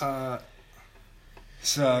fans.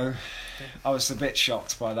 So I was a bit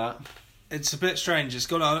shocked by that. It's a bit strange. It's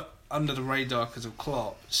gone under the radar because of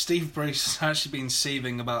Klopp. Steve Bruce has actually been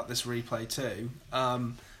seething about this replay too,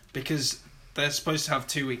 because they're supposed to have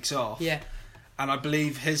 2 weeks off. Yeah. And I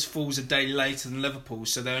believe his falls a day later than Liverpool,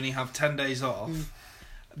 so they only have 10 days off.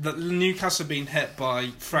 The Newcastle have been hit by,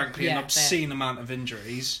 frankly, an obscene amount of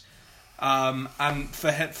injuries. And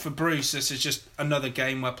for Bruce, this is just another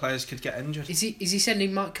game where players could get injured. Is he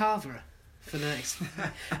sending Mike Carver for the next?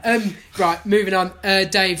 Right, moving on.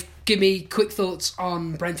 Dave, give me quick thoughts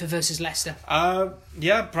on Brentford versus Leicester.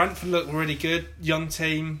 Brentford look really good. Young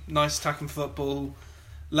team, nice attacking football.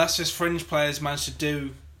 Leicester's fringe players managed to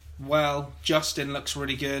do well. Justin looks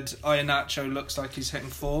really good. Iheanacho looks like he's hitting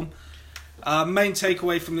form. Main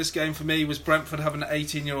takeaway from this game for me was Brentford having an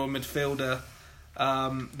 18-year-old midfielder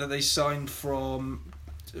that they signed from...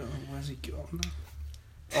 where's he gone?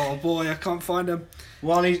 Oh boy, I can't find him.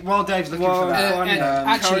 While Dave's looking for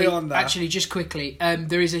that, carry on there. Actually, just quickly,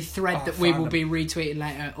 there is a thread that we will be retweeting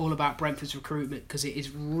later all about Brentford's recruitment because it is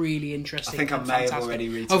really interesting. I think I may have already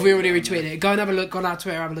retweeted it. Oh, we already retweeted it. Go and have a look. Go on our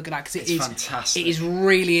Twitter, have a look at that because it's fantastic. It is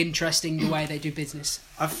really interesting the way they do business.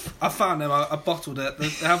 I found him. I bottled it. They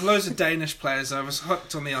have loads of Danish players. I was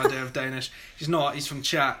hooked on the idea of Danish. He's not. He's from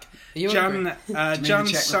Czech.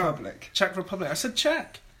 Czech Republic? Czech Republic. I said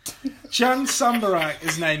Czech. Jan Sambarak,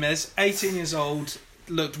 his name is, 18 years old,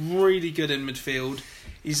 looked really good in midfield.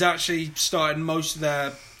 He's actually started most of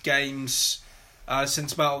their games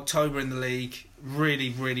since about October in the league. Really,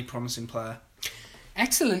 really promising player.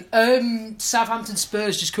 Excellent. Southampton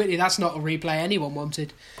Spurs, just quickly, that's not a replay anyone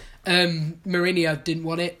wanted. Mourinho didn't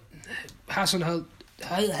want it. Hassan Huttel?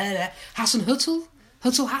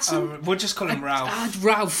 We'll just call him Ralph.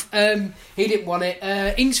 Ralph. He didn't want it.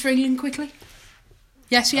 Ings for England, quickly?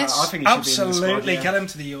 Yes. I think he should absolutely be in the squad, yeah. Get him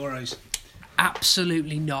to the Euros.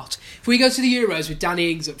 Absolutely not. If we go to the Euros with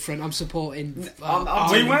Danny Ings up front, I'm supporting.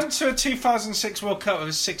 We went to a 2006 World Cup with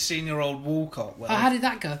a 16-year-old Walcott. How did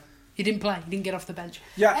that go? He didn't play. He didn't get off the bench.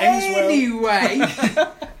 Yeah. Anyway,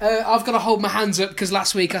 I've got to hold my hands up because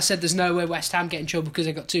last week I said there's no way West Ham get in trouble because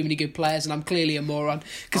they've got too many good players, and I'm clearly a moron.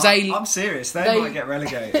 I'm serious. They might get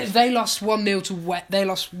relegated. They lost 1-0 to They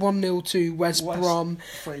lost 1-0 to West Brom.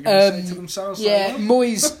 What are you going to say to themselves? Yeah,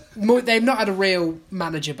 Moyes. They've not had a real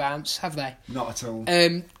manager bounce, have they? Not at all.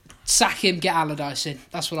 Sack him, get Allardyce in.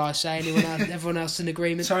 That's what I say. Everyone else in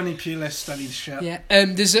agreement? Tony Pulis studied shit. Yeah.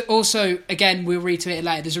 There's also, again, we'll retweet it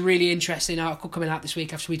later, there's a really interesting article coming out this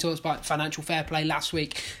week after we talked about financial fair play last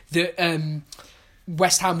week that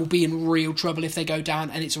West Ham will be in real trouble if they go down,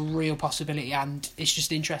 and it's a real possibility, and it's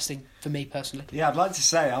just interesting for me personally. Yeah, I'd like to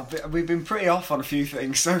say we've been pretty off on a few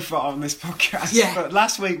things so far on this podcast. Yeah. But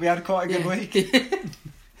last week we had quite a good week.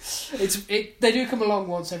 They do come along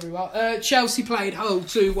once every while. Chelsea played Hull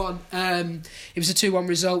 2-1. It was a 2-1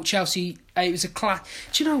 result. Chelsea. It was a class.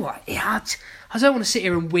 Do you know what? I don't want to sit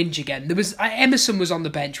here and whinge again. There was Emerson was on the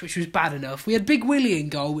bench, which was bad enough. We had Big Willie in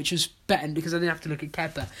goal, which was better because I didn't have to look at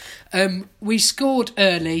Kepa. We scored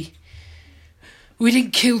early. We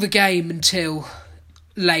didn't kill the game until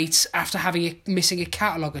late after missing a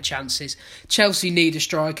catalogue of chances. Chelsea need a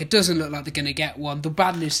striker. Doesn't look like they're going to get one. The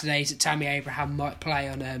bad news today is that Tammy Abraham might play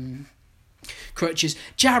on crutches.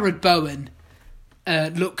 Jared Bowen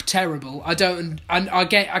looked terrible. I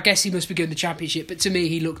guess he must be good in the Championship, but to me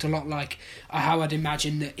he looked a lot like how I'd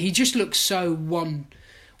imagine that. He just looks so one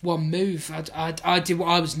move.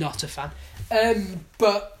 I was not a fan.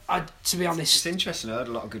 But to be honest, it's interesting. I heard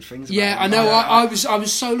a lot of good things about him. I know. I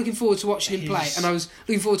was so looking forward to watching him play, and I was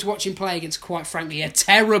looking forward to watching him play against, quite frankly, a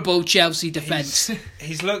terrible Chelsea defence.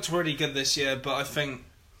 He's looked really good this year, but I think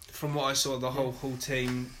from what I saw, the whole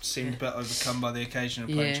team seemed a bit overcome by the occasion of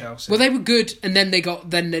playing Chelsea. Well, they were good, and then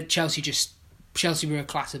Chelsea just Chelsea were a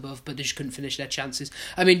class above, but they just couldn't finish their chances.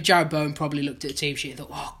 I mean, Jared Bowen probably looked at the team sheet and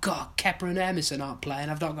thought, oh, God, Kepa and Emerson aren't playing.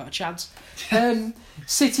 I've not got a chance.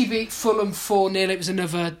 City beat Fulham 4-0. It was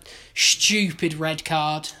another stupid red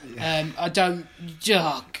card. I don't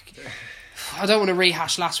want to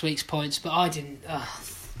rehash last week's points, but I didn't...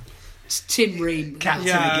 Tim Ream. Captain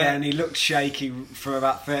again. He looked shaky for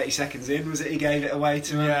about 30 seconds in. Was it he gave it away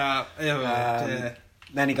to him? Yeah.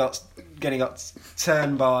 Then he got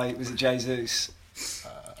turned by, was it Jesus?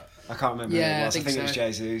 I can't remember who it was. I think it was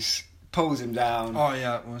Jesus. Pulls him down. Oh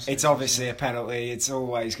yeah, it was. It's obviously a penalty. It's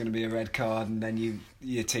always going to be a red card, and then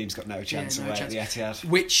your team's got no chance away at the Etihad.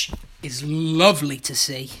 Which is lovely to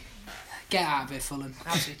see. Get out of it, Fulham.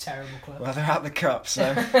 Absolutely terrible club. Well, they're out the cup,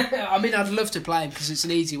 so... I mean, I'd love to play them because it's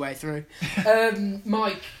an easy way through.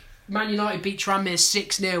 Mike, Man United beat Tranmere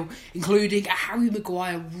 6-0, including a Harry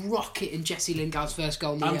Maguire rocket in Jesse Lingard's first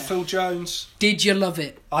goal in the year. And Phil Jones. Did you love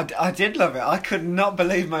it? I did love it. I could not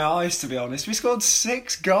believe my eyes, to be honest. We scored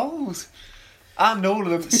 6 goals. And all of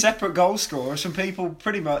them separate goal scorers from people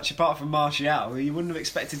pretty much, apart from Martial, who you wouldn't have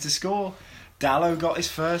expected to score. Dalot got his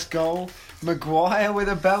first goal. Maguire with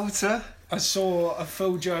a belter. I saw a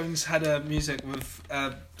Phil Jones header music with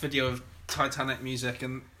a video of Titanic music,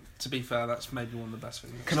 and to be fair, that's maybe one of the best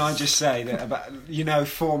videos. Can I just say that about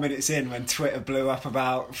 4 minutes in, when Twitter blew up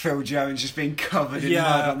about Phil Jones just being covered in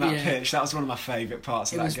mud on that pitch, that was one of my favourite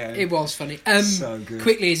parts of that game. It was funny. So good.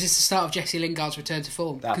 Quickly, is this the start of Jesse Lingard's return to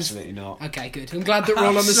form? Absolutely not. Okay, good. I'm glad that we're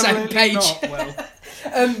all on the same page. Not, Will.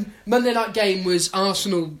 Monday night game was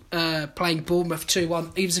Arsenal playing Bournemouth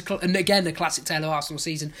 2-1. It was again a classic tale of Arsenal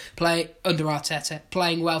season. Under Arteta,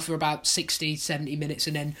 playing well for about 60, 70 minutes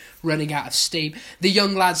and then running out of steam. The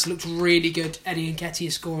young lads looked really good. Eddie Nketiah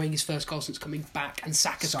is scoring his first goal since coming back, and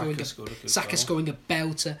Saka scoring a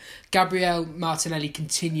belter. Gabriel Martinelli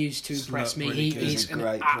continues to impress me. Really he is an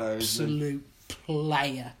absolute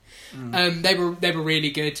player. They were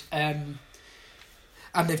really good.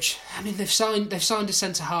 And they've signed a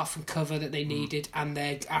centre half from cover that they needed, and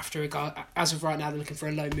they're after a guy. As of right now, they're looking for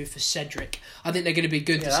a loan move for Cedric. I think they're going to be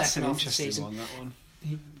good the second half of the season. That one.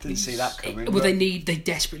 Didn't see that coming. Well, they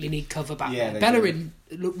desperately need cover back there. Bellerin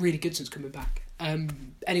looked really good since coming back.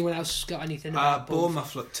 Anyone else got anything about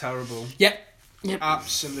Bournemouth looked terrible. Yep.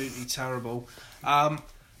 Absolutely terrible.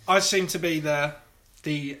 I seem to be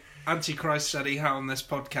the Antichrist Eddie Howe on this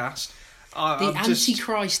podcast.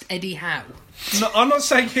 Antichrist Eddie Howe. No, I'm not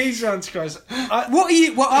saying he's the Antichrist. What are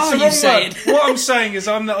you saying? What I'm saying is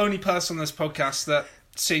I'm the only person on this podcast that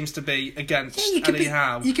seems to be against Eddie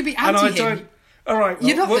Howe. You could be anti him. All right,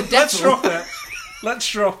 you're not the devil. Let's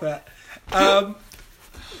drop it. Well,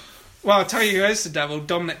 I'll tell you who is the devil.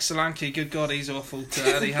 Dominic Solanke. Good God, he's awful to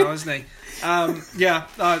Eddie Howe, isn't he? I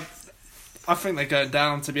think they're going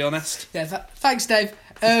down, to be honest. Yeah, thanks, Dave.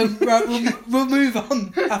 Right, we'll move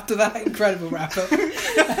on after that incredible wrap up.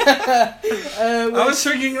 I was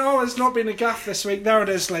thinking, it's not been a gaff this week. There it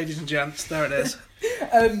is, ladies and gents. There it is.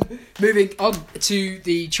 Moving on to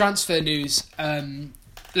the transfer news.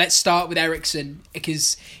 Let's start with Eriksen,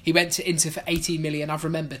 because he went to Inter for 18 million. I've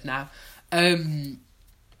remembered now. It's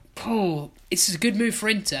a good move for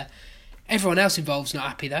Inter. Everyone else involved's not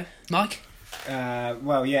happy though. Mike?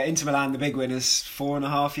 Inter Milan, the big winners,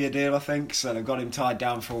 4.5-year deal, I think. So they've got him tied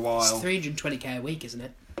down for a while. It's 320k a week, isn't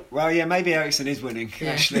it? Well, yeah, maybe Eriksen is winning,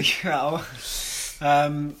 actually.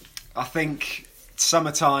 I think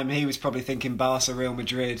summertime he was probably thinking Barca, Real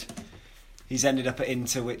Madrid. He's ended up at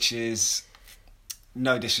Inter, which is,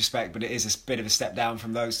 no disrespect, but it is a bit of a step down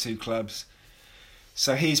from those two clubs.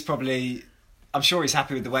 So he's probably, I'm sure he's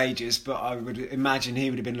happy with the wages, but I would imagine he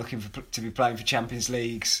would have been looking to be playing for Champions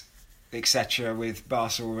Leagues, etc. with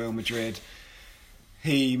Barca or Real Madrid.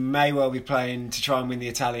 He may well be playing to try and win the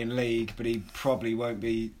Italian league, but he probably won't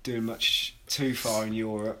be doing much too far in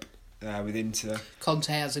Europe with Inter.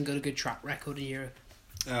 Conte hasn't got a good track record in Europe.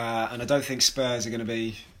 And I don't think Spurs are going to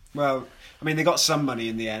be... Well, I mean, they got some money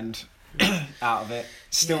in the end out of it.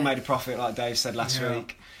 Still made a profit, like Dave said last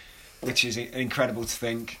week, which is incredible to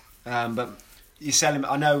think. But you sell him...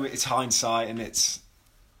 I know it's hindsight and it's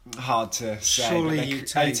hard to say. Surely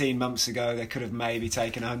 18 months ago, they could have maybe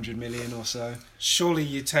taken 100 million or so. Surely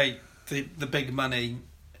you take the big money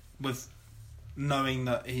with knowing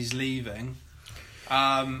that he's leaving.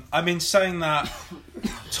 I mean, saying that,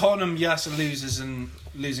 Tottenham, yes, are losers and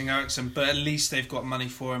losing Eriksen, but at least they've got money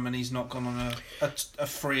for him and he's not gone on a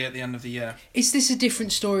free at the end of the year. Is this a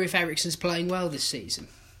different story if Eriksen's playing well this season?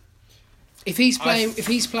 If he's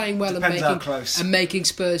playing well and making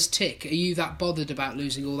Spurs tick, are you that bothered about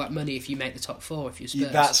losing all that money if you make the top four? If you're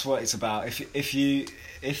Spurs, that's what it's about.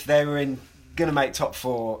 If they were going to make top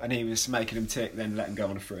four and he was making them tick, then let him go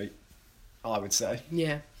on a free. I would say.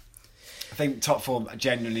 Yeah. I think top form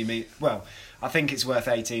genuinely I think it's worth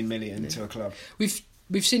 18 million to a club.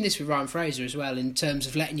 We've seen this with Ryan Fraser as well, in terms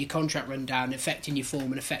of letting your contract run down, affecting your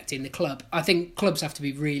form and affecting the club. I think clubs have to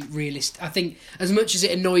be realistic. I think as much as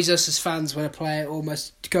it annoys us as fans when a player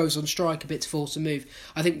almost goes on strike a bit to force a move,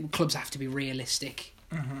 I think clubs have to be realistic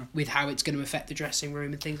with how it's going to affect the dressing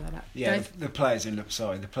room and things like that. Yeah, Dave? the players are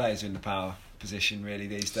in the power position really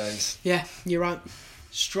these days. Yeah, you're right.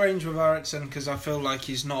 Strange with Eriksen, because I feel like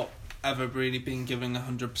he's not ever really been giving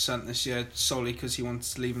 100% this year, solely because he wanted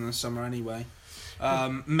to leave in the summer anyway.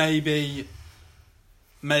 Maybe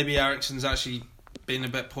Eriksen's actually been a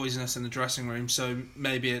bit poisonous in the dressing room, so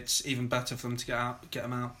maybe it's even better for them to get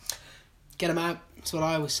him out. Get him out. That's what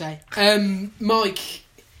I always say. Mike,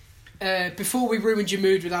 before we ruined your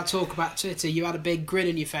mood with our talk about Twitter, you had a big grin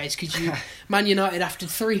on your face because you Man United, after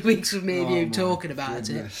 3 weeks of me and you talking about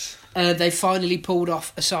it, they finally pulled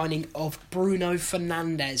off a signing of Bruno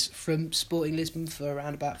Fernandes from Sporting Lisbon for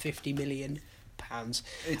around about £50 million.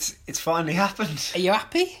 It's finally happened. Are you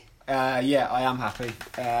happy? Yeah, I am happy.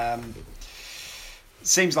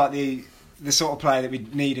 Seems like the sort of player that we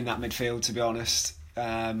need in that midfield, to be honest.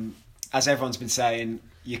 As everyone's been saying,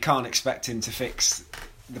 you can't expect him to fix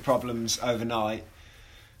the problems overnight.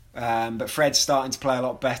 But Fred's starting to play a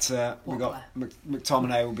lot better. We've got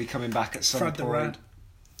McTominay will be coming back at some point.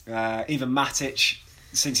 Even Matic,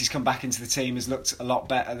 since he's come back into the team, has looked a lot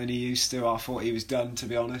better than he used to. I thought he was done, to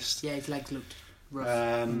be honest. Yeah, his legs looked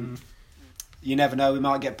rough. You never know, we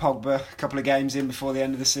might get Pogba a couple of games in before the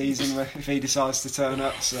end of the season if he decides to turn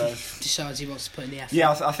up. So decides he wants to put in the effort.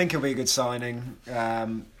 Yeah, I think it'll be a good signing.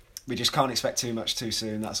 We just can't expect too much too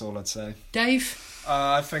soon, that's all I'd say. Dave?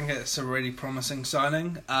 I think it's a really promising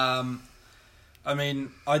signing. I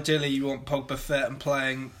mean, ideally you want Pogba fit and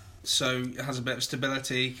playing, so it has a bit of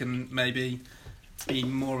stability, can maybe be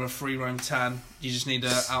more of a free roam 10. You just need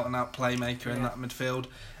an out and out playmaker in that midfield.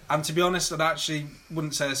 And to be honest, I actually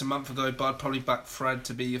wouldn't say this a month ago, but I'd probably back Fred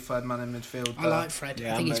to be your third man in midfield. I like Fred.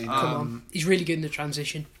 Yeah, I think he's come on. He's really good in the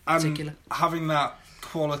transition, in particular. Having that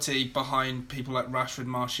quality behind people like Rashford,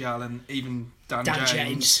 Martial, and even Dan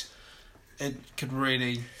James, it could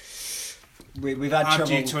really we've had add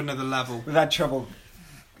trouble, you to another level. We've had trouble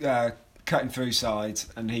cutting through sides,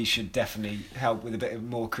 and he should definitely help with a bit of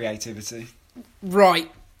more creativity.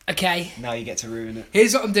 Right. Okay. Now you get to ruin it.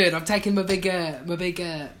 Here's what I'm doing. I'm taking my big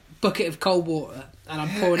bucket of cold water and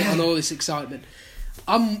I'm pouring it on all this excitement.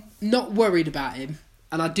 I'm not worried about him,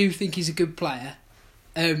 and I do think he's a good player.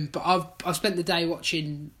 But I've spent the day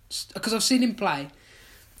watching, because I've seen him play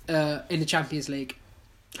in the Champions League,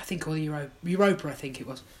 I think, or the Europa, I think it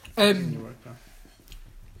was. Europa.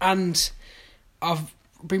 And I've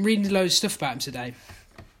been reading loads of stuff about him today.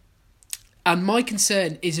 And my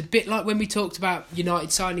concern is a bit like when we talked about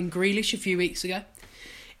United signing Grealish a few weeks ago.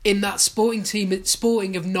 In that Sporting team,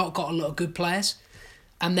 Sporting have not got a lot of good players,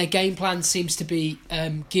 and their game plan seems to be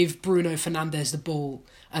give Bruno Fernandes the ball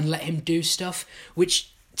and let him do stuff,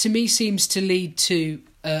 which to me seems to lead to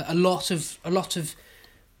a lot of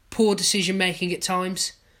poor decision making at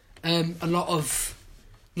times, a lot of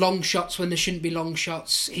long shots when there shouldn't be long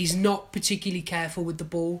shots. He's not particularly careful with the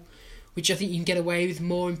ball, which I think you can get away with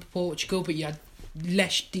more in Portugal, but you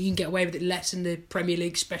can get away with it less in the Premier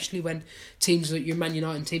League, especially when teams like your Man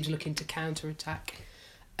United and teams are looking to counter-attack.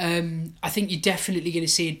 I think you're definitely going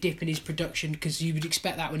to see a dip in his production, because you would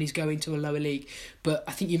expect that when he's going to a lower league, but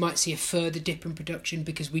I think you might see a further dip in production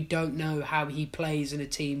because we don't know how he plays in a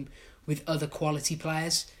team with other quality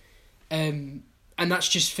players. And that's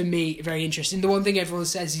just, for me, very interesting. The one thing everyone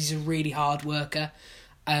says, he's a really hard worker.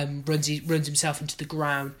 Runs himself into the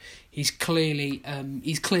ground. He's clearly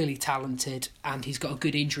talented, and he's got a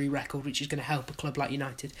good injury record, which is going to help a club like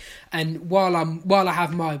United. And while I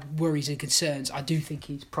have my worries and concerns, I do think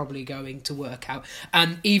he's probably going to work out.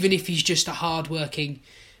 And even if he's just a hard-working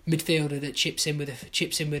midfielder that chips in with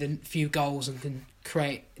a few goals and can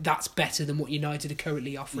create, that's better than what United are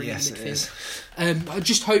currently offering in midfield. It is.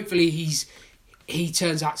 Just hopefully he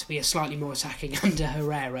turns out to be a slightly more attacking under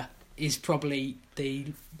Herrera. Is probably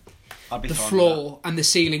the floor, and the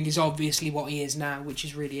ceiling is obviously what he is now, which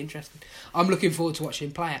is really interesting. I'm looking forward to watching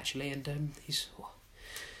him play, actually, and he's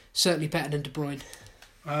certainly better than De Bruyne.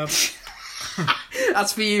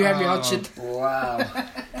 That's for you, Henry Hodgson. Wow.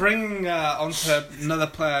 Bringing on to another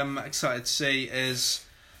player I'm excited to see is,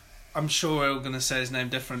 I'm sure we're all going to say his name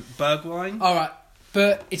different, Bergwijn. All right,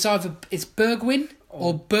 but it's Bergwijn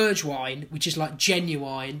or Bergwijn, which is like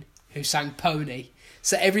Genuine, who sang Pony.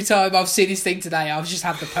 So every time I've seen his thing today, I've just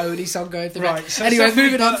had the Pony song going through. Right. So anyway,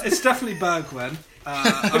 moving on. It's definitely Bergwijn.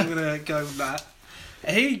 I'm going to go with that.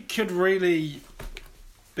 He could really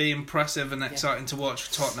be impressive and exciting to watch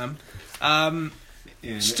for Tottenham.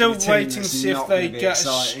 Still waiting to see if they get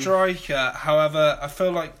exciting. A striker. However, I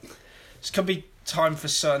feel like this could be time for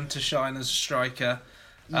Son to shine as a striker.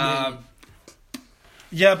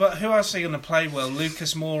 Yeah, but who else are they going to play well?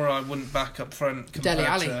 Lucas Moura, I wouldn't back up front. Dele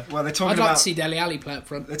Alli. Well, they're talking I'd like to see Dele Alli play up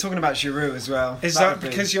front. They're talking about Giroud as well. Is that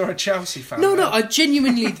because you're a Chelsea fan? No, I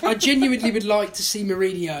genuinely would like to see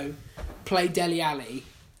Mourinho play Dele Alli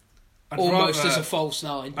almost as a false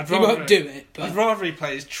nine. He won't do it. But I'd rather he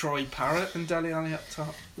plays Troy Parrott than Dele Alli up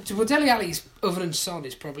top. Well, Dele Alli's, other than Son,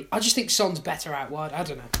 is probably... I just think Son's better out wide. I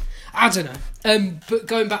don't know. But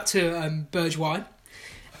going back to Bergwijn,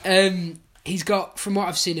 he's got, from what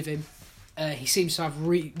I've seen of him, he seems to have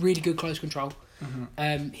really good close control.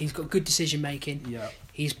 Mm-hmm. He's got good decision making. Yeah.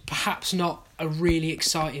 He's perhaps not a really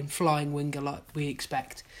exciting flying winger like we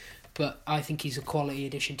expect, but I think he's a quality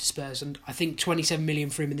addition to Spurs, and I think 27 million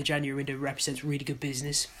for him in the January window represents really good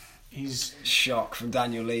business. He's shock from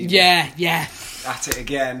Daniel Levy. Yeah. At it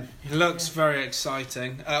again. He looks very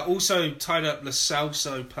exciting. Also tied up Lo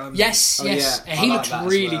Celso permanently. Yes. Yeah. He looks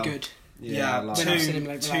really good. Yeah,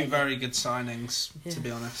 two very good signings, to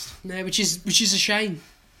be honest. No, which is a shame,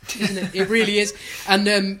 isn't it? It really is.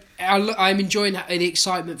 And I'm enjoying the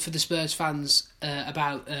excitement for the Spurs fans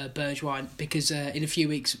about Bergwijn, because in a few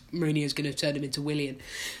weeks Mourinho's going to turn him into Willian.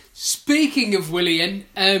 Speaking of Willian,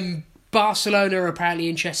 Barcelona are apparently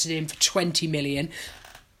interested in him for 20 million.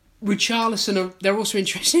 Richarlison, they're also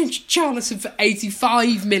interested in Richarlison for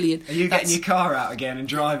 85 million. Are you getting your car out again and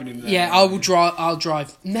driving him there? Yeah, I'll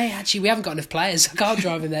drive. No, actually, we haven't got enough players. I can't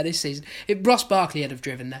drive him there this season. Ross Barkley would have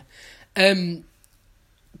driven there.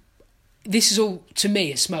 This is all, to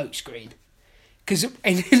me, a smokescreen. Because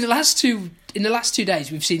in the last 2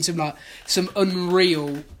 days, we've seen some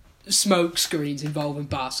unreal smoke screens involving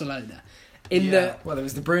Barcelona. There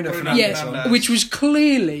was the Bruno Fernandes one. Which was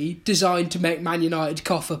clearly designed to make Man United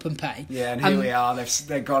cough up and pay. Yeah, and here we are.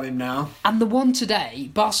 They've got him now. And the one today,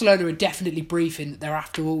 Barcelona are definitely briefing that they're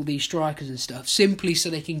after all these strikers and stuff, simply so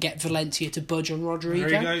they can get Valencia to budge on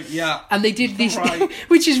Rodrigo. Yeah. And they did this,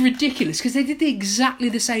 which is ridiculous, because they did exactly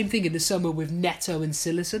the same thing in the summer with Neto and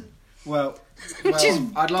Silerson. Well,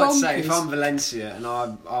 I'd like to say, if I'm Valencia and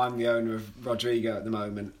I'm the owner of Rodrigo at the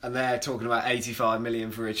moment, and they're talking about 85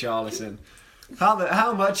 million for Richarlison,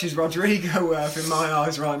 how much is Rodrigo worth in my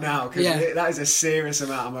eyes right now? Because that is a serious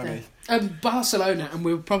amount of money. Barcelona, and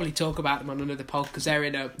we'll probably talk about them on another pod, because they're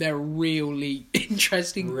a really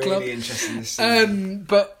interesting club. Really interesting this season.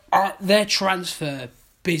 But their transfer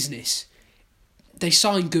business, they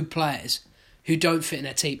sign good players who don't fit in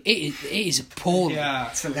their team. It is appalling.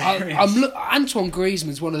 Yeah, it's hilarious. Antoine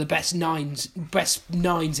Griezmann's one of the best nines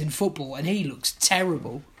in football, and he looks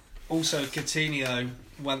terrible. Also, Coutinho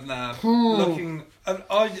went there looking.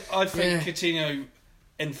 I think Coutinho,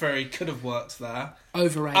 in theory, could have worked there.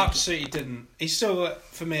 Overrated. Absolutely didn't. He's still,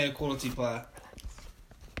 for me, a quality player.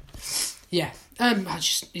 Yeah.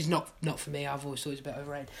 He's not for me. I've always thought he's a bit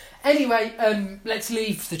overrated. Anyway, let's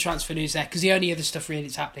leave the transfer news there, because the only other stuff really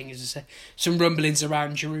that's happening is, I say, some rumblings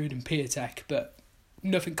around Giroud and Piatek, but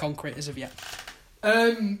nothing concrete as of yet.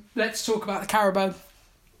 Let's talk about the Carabao.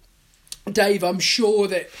 Dave, I'm sure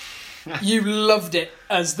that you loved it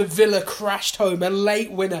as the Villa crashed home, a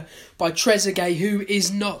late winner by Trezeguet, who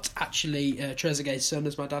is not actually Trezeguet's son,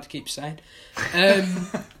 as my dad keeps saying.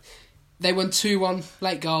 They won 2-1,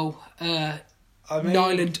 late goal.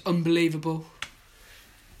 Nyland, unbelievable.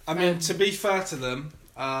 I mean, to be fair to them,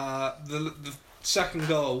 the second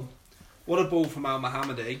goal, what a ball from Al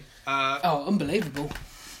Mohammadi. Unbelievable.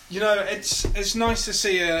 You know, it's nice to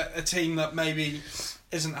see a team that maybe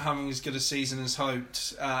isn't having as good a season as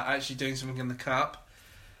hoped, actually doing something in the Cup.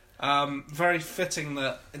 Very fitting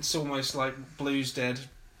that it's almost like Blues did.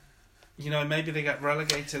 You know, maybe they get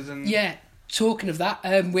relegated and... Yeah. Talking of that,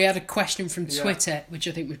 we had a question from Twitter, which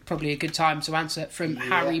I think was probably a good time to answer, from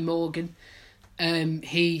Harry Morgan.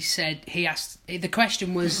 He asked, the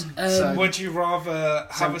question was... would you rather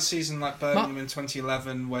have a season like Birmingham in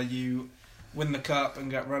 2011 where you win the Cup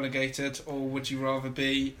and get relegated, or would you rather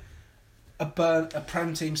be a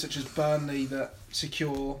Prem team such as Burnley that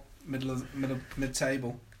secure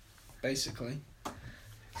mid-table, basically?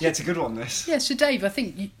 Yeah, it's a good one, this. Yeah, so Dave, I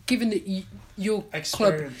think, given that your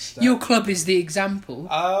club is the example,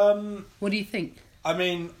 what do you think? I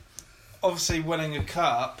mean, obviously winning a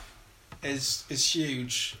cup is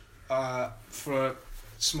huge for a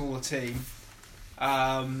smaller team.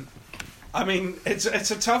 I mean, it's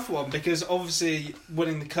a tough one, because obviously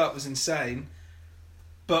winning the cup was insane,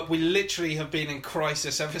 but we literally have been in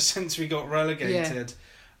crisis ever since we got relegated.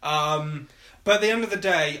 Yeah. But at the end of the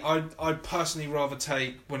day, I'd personally rather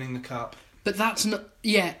take winning the cup. But that's not...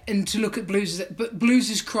 Yeah, and to look at Blues... But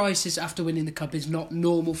Blues' crisis after winning the Cup is not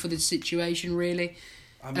normal for this situation, really.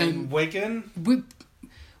 I mean, Wigan...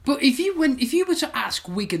 But if you were to ask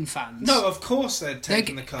Wigan fans... No, of course they're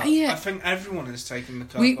taking the Cup. Yeah. I think everyone is taking the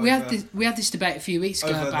Cup. We had this debate a few weeks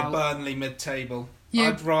ago about... the Burnley mid-table. Yeah.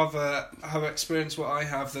 I'd rather have experienced what I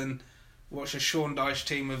have than watch a Sean Dyche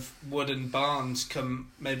team of Wood and Barnes come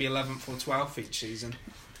maybe 11th or 12th each season.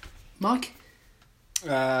 Mike?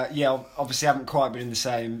 Yeah, obviously I haven't quite been in the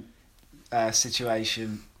same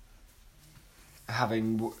situation,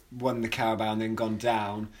 having won the Carabao and then gone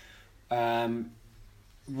down.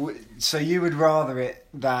 So you would rather it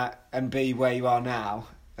that and be where you are now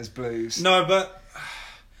as Blues? No, but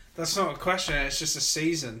that's not a question. It's just a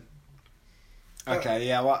season. Okay,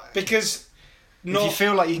 yeah. Well, because if you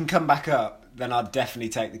feel like you can come back up, then I'd definitely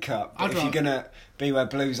take the Cup. But if you're gonna be where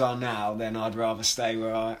Blues are now, then I'd rather stay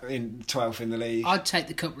in 12th in the league. I'd take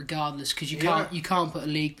the Cup regardless because you can't put a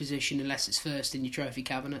league position unless it's first in your trophy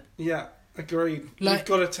cabinet. Yeah. Agreed. You've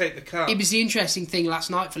got to take the Cup. It was the interesting thing last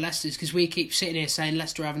night for Leicester's because we keep sitting here saying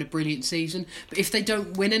Leicester are having a brilliant season, but if they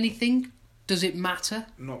don't win anything, does it matter?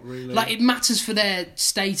 Not really. Like, it matters for their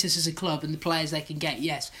status as a club and the players they can get,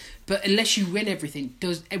 yes. But unless you win everything,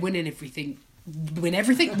 win anything,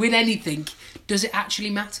 does it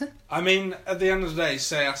actually matter? I mean, at the end of the day,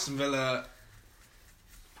 say Aston Villa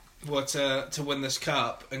were to win this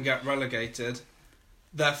Cup and get relegated,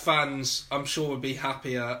 their fans, I'm sure, would be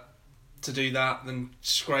happier to do that than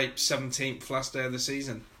scrape 17th last day of the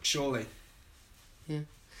season, surely. Yeah.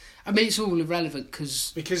 I mean, it's all irrelevant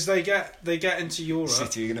because they get into Europe.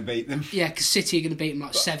 City are going to beat them. Yeah, because City are going to beat them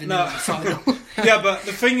 7-0 in the final. Yeah, but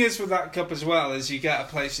the thing is with that Cup as well is you get a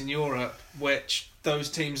place in Europe which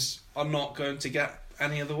those teams are not going to get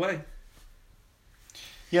any other way.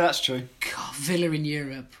 Yeah, that's true. God, Villa in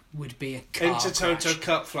Europe would be a car crash. Intertoto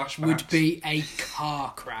Cup flashbacks. Would be a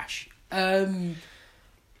car crash.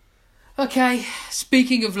 Okay,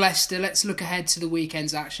 speaking of Leicester, let's look ahead to the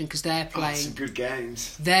weekend's action because they're playing... some good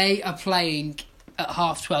games. They are playing at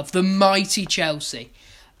 12:30. The mighty Chelsea.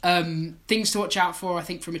 Things to watch out for, I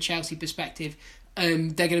think, from a Chelsea perspective. They're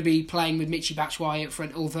going to be playing with Michy Batshuayi up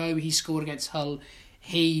front. Although he scored against Hull,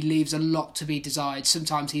 he leaves a lot to be desired.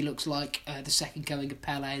 Sometimes he looks like the second coming of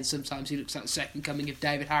Pele, and sometimes he looks like the second coming of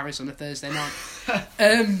David Harris on a Thursday night.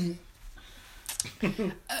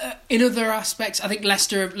 In other aspects, I think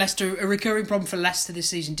Leicester, a recurring problem for Leicester this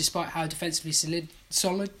season, despite how defensively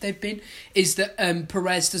solid they've been, is that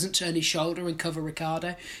Perez doesn't turn his shoulder and cover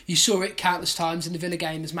Ricardo. You saw it countless times in the Villa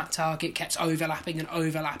game as Matt Targett kept overlapping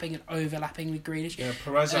with Grealish. Yeah,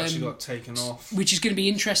 Perez actually got taken off. Which is going to be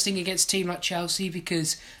interesting against a team like Chelsea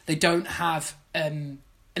because they don't have,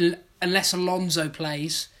 unless Alonso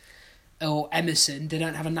plays... or Emerson, they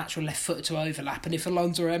don't have a natural left footer to overlap, and if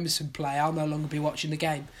Alonso or Emerson play, I'll no longer be watching the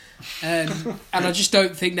game. And I just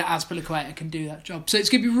don't think that Azpilicueta can do that job. So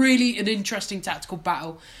it's going to be really an interesting tactical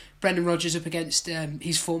battle. Brendan Rodgers up against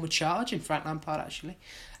his former charge in Frank Lampard, actually.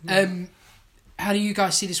 How do you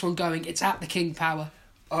guys see this one going? It's at the King Power.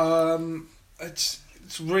 It's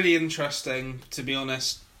really interesting, to be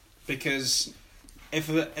honest, because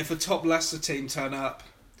if a top Leicester team turn up,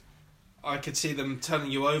 I could see them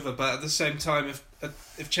turning you over, but at the same time,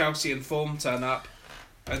 if Chelsea in form turn up,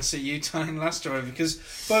 I'd see you turning Leicester over, because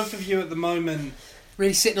both of you at the moment...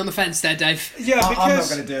 Really sitting on the fence there, Dave. Yeah, because... I'm not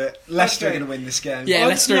going to do it. Leicester are going to win this game. Yeah,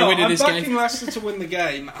 Leicester are winning this game. I'm backing Leicester to win the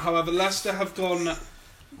game. However, Leicester have gone...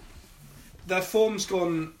 Their form's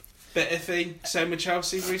gone a bit iffy. Same with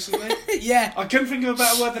Chelsea recently. Yeah. I couldn't think of a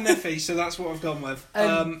better word than iffy, so that's what I've gone with.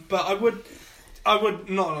 But I would,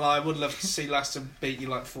 not gonna lie, I would love to see Leicester beat you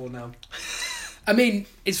like 4-0. I mean,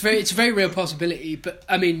 it's a very real possibility, but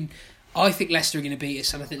I mean, I think Leicester are going to beat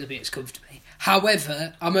us, and I think they'll beat us comfortably.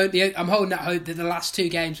 However, I'm holding out hope that the last 2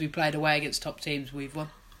 games we played away against top teams, we've won.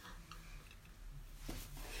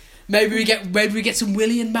 Maybe we get some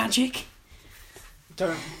Willian magic.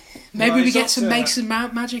 Maybe we get some Mason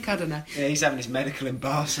Mount magic. I don't know. Yeah, he's having his medical in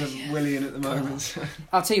Barca, Willian at the moment.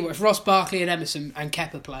 I'll tell you what, if Ross Barkley and Emerson and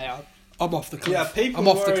Kepa play, I'm off the cliff. Yeah, I'm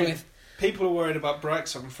off the cliff. People are worried about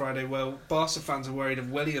Brex on Friday. Well, Barca fans are worried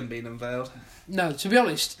of Willian being unveiled. No, to be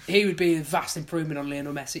honest, he would be a vast improvement on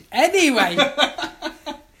Lionel Messi. Anyway,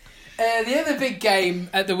 the other big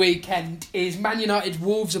game at the weekend is Man United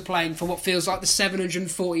Wolves are playing for what feels like the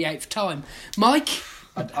 748th time. Mike?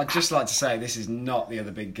 I'd just like to say this is not the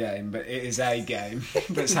other big game, but it is a game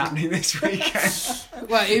that's happening this weekend.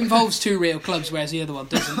 Well, it involves 2 real clubs, whereas the other one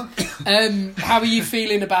doesn't. How are you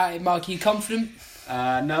feeling about it, Mike? Are you confident?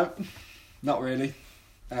 No, not really.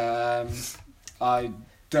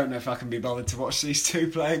 don't know if I can be bothered to watch these two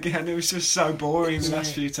play again. It was just so boring the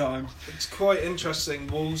last few times. It's quite interesting.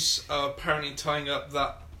 Wolves are apparently tying up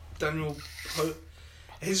that Daniel...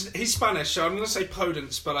 He's Spanish, so I'm going to say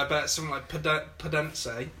Podence, but I bet it's something like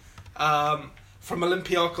Podence. From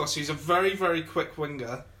Olympiacos, who's a very, very quick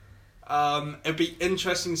winger. It'd be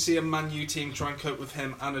interesting to see a Man U team try and cope with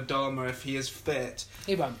him and Adama if he is fit.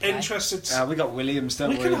 He won't play. Interested. We got Williams,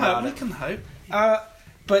 don't worry about it. We can hope.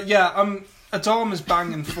 But yeah, Adama's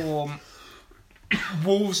banging form.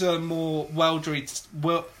 Wolves are more well-drilled.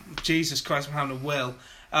 Jesus Christ, I'm having a will.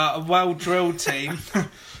 A well-drilled team.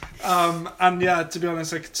 And yeah, to be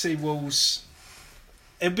honest, I could see Wolves.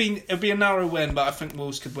 It'd be a narrow win, but I think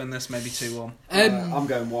Wolves could win this maybe 2-1. I'm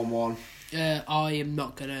going 1-1. I am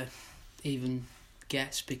not gonna even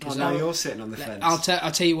guess because you're sitting on the fence. I'll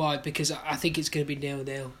tell you why, because I think it's going to be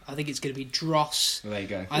 0-0. I think it's going to be dross. Well, there you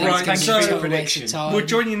go. I think Right, so prediction. We'll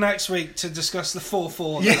join you next week to discuss the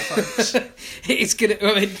 4-4 there, folks. It's gonna.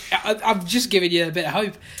 I mean, I'm just giving you a bit of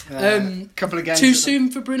hope. Couple of games. Too soon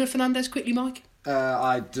for Bruno Fernandes? Quickly, Mike.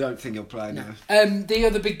 I don't think he'll play now. The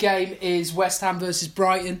other big game is West Ham versus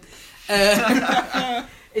Brighton.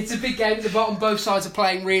 It's a big game at the bottom. Both sides are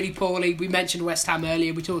playing really poorly. We mentioned West Ham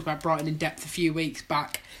earlier. We talked about Brighton in depth a few weeks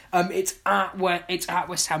back. It's at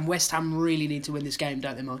West Ham. West Ham really need to win this game,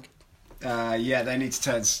 don't they, Mike? Yeah, they need to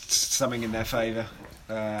turn something in their favour.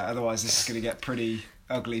 Otherwise, this is going to get pretty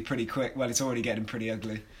ugly pretty quick. Well, it's already getting pretty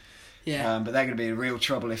ugly. Yeah. But they're going to be in real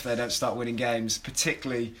trouble if they don't start winning games,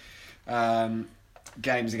 particularly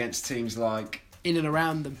games against teams like... In and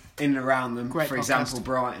around them. Great for example,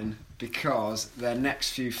 Brighton. Because their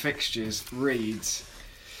next few fixtures reads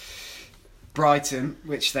Brighton,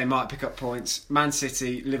 which they might pick up points, Man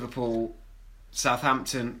City, Liverpool,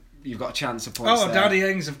 Southampton, you've got a chance of points there. Daddy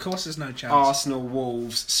Ings, of course there's no chance. Arsenal,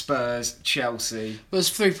 Wolves, Spurs, Chelsea. Well, there's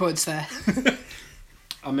 3 points there.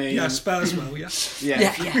 I mean... Yeah, Spurs will, yeah.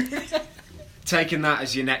 Yeah. Taking that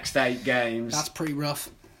as your next 8 games... That's pretty rough.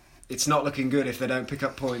 It's not looking good if they don't pick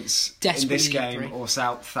up points in this game or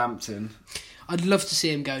Southampton. I'd love to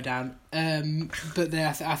see him go down, but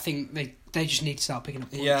I think they just need to start picking up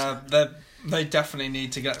points. Yeah, they definitely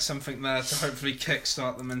need to get something there to hopefully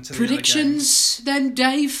kickstart them into predictions. The then,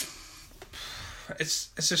 Dave.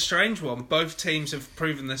 It's a strange one. Both teams have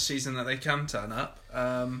proven this season that they can turn up,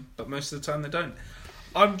 but most of the time they don't.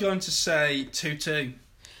 I'm going to say 2-2.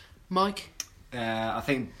 Mike. I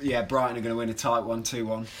think, Brighton are going to win a tight 1,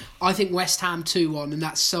 2-1. I think West Ham 2-1, and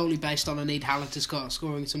that's solely based on I need Haller to start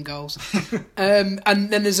scoring some goals. And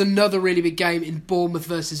then there's another really big game in Bournemouth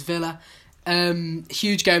versus Villa.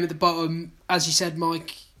 Huge game at the bottom. As you said,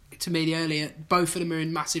 Mike, to me earlier, both of them are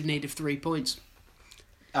in massive need of 3 points.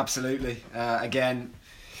 Absolutely. Again,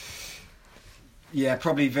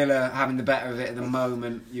 probably Villa having the better of it at the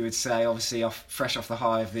moment, you would say, obviously fresh off the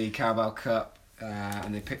high of the Carabao Cup,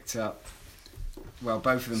 and they picked up... Well,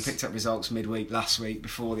 both of them picked up results midweek last week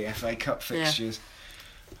before the FA Cup fixtures.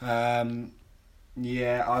 I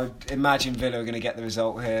imagine Villa are going to get the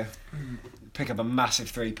result here. Pick up a massive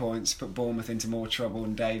 3 points, put Bournemouth into more trouble,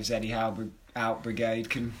 and Dave's Eddie Howe out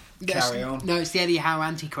brigade can carry on. No, it's the Eddie Howe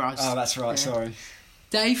Antichrist. Oh, that's right, sorry.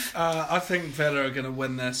 Dave? I think Villa are going to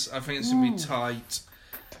win this. I think it's going to be tight.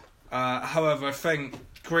 However, I think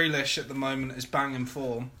Grealish at the moment is banging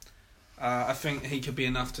form. I think he could be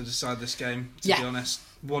enough to decide this game, to be honest.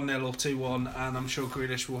 1-0 or 2-1, and I'm sure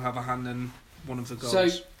Grealish will have a hand in one of the goals. So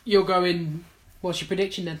you're going... What's your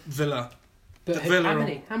prediction then? Villa. But how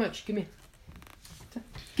many? How much? Give me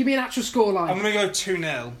an actual scoreline. I'm going to go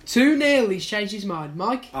 2-0. 2-0, he's changed his mind.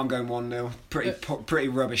 Mike? I'm going 1-0. Pretty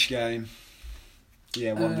rubbish game.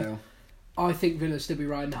 Yeah, 1-0. I think Villa will still be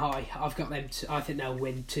riding high. I've got them. I think they'll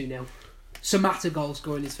win 2-0. Samata goal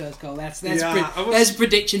scoring his first goal. There's a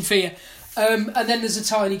prediction for you. And then there's a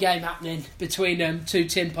tiny game happening between 2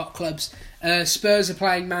 tin pot clubs. Spurs are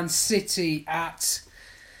playing Man City at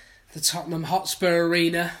the Tottenham Hotspur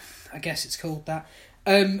Arena. I guess it's called that.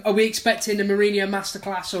 Are we expecting a Mourinho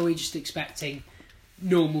masterclass, or are we just expecting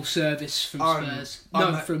normal service from Spurs?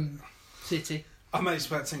 From City. I'm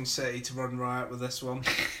expecting City to run riot with this one.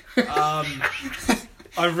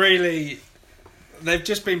 They've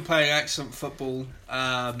just been playing excellent football.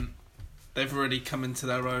 They've already come into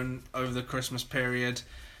their own over the Christmas period,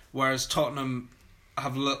 whereas Tottenham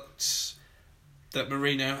have looked that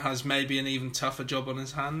Mourinho has maybe an even tougher job on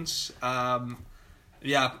his hands. I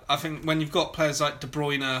think when you've got players like De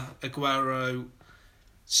Bruyne, Aguero,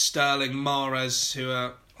 Sterling, Mahrez, who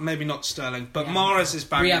are maybe not Sterling, but Mahrez is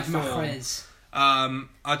banging form.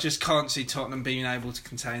 I just can't see Tottenham being able to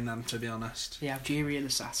contain them, to be honest. The Algerian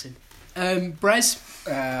assassin. Brez?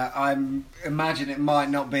 I imagine it might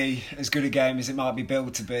not be as good a game as it might be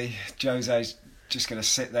billed to be. Jose's just going to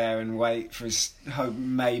sit there and wait for his hope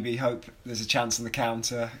there's a chance on the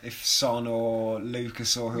counter. If Son or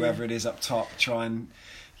Lucas or whoever it is up top try and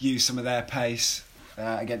use some of their pace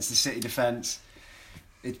against the City defence,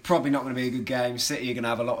 it's probably not going to be a good game. City are going to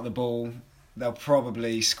have a lot of the ball. They'll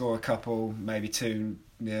probably score a couple, maybe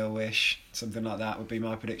 2-0-ish, something like that would be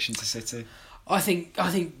my prediction to City. I think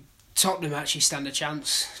Tottenham actually stand a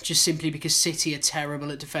chance, just simply because City are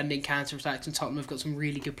terrible at defending counter-attacks and Tottenham have got some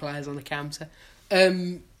really good players on the counter.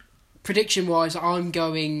 Prediction-wise, I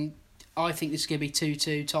think this is going to be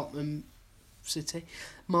 2-2 Tottenham City.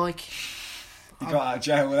 Mike? You got out of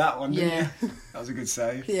jail with that one, didn't you? That was a good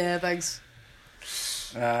save. Yeah, thanks.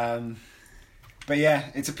 But yeah,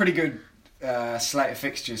 it's a pretty good slate of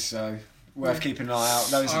fixtures, so worth keeping an eye out.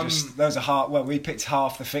 Those are hard. Well, we picked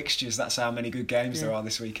half the fixtures. That's how many good games there are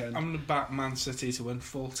this weekend. I'm going to back Man City to win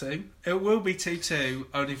 4-2. It will be 2-2,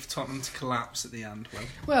 only for Tottenham to collapse at the end.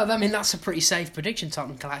 Well, I mean, that's a pretty safe prediction,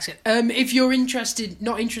 Tottenham collapsing. If you're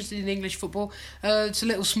not interested in English football, it's a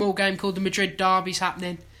little small game called the Madrid Derby's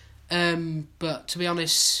happening. But to be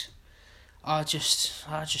honest, I'm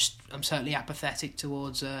certainly apathetic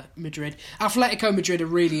towards Madrid. Atletico Madrid are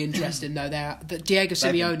really interesting though. Diego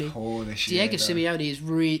Simeone is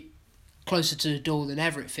really closer to the door than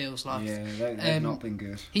ever, it feels like. Yeah, they've not been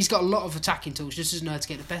good. He's got a lot of attacking tools, just doesn't know how to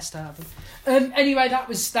get the best out of them. Anyway,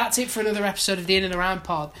 that's it for another episode of the In and Around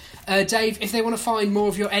Pod. Dave, if they want to find more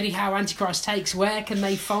of your Eddie Howe Antichrist takes, where can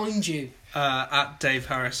they find you? At Dave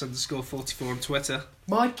Harris _44 on Twitter.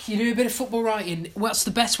 Mike, you do a bit of football writing. What's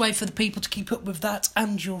the best way for the people to keep up with that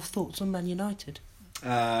and your thoughts on Man United?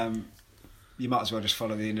 You might as well just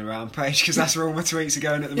follow the In and Around page because that's where all my tweets are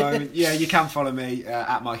going at the moment. Yeah, you can follow me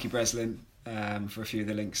at Mikey Breslin for a few of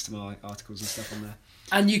the links to my articles and stuff on there.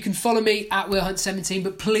 And you can follow me at WillHunt17,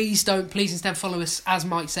 but please instead follow us, as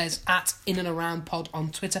Mike says, at In and Around Pod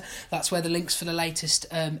on Twitter. That's where the links for the latest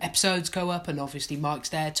episodes go up, and obviously Mike's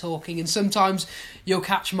there talking. And sometimes you'll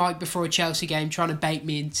catch Mike before a Chelsea game trying to bait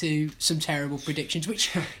me into some terrible predictions,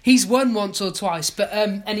 which he's won once or twice. But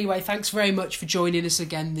anyway, thanks very much for joining us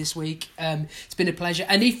again this week. It's been a pleasure.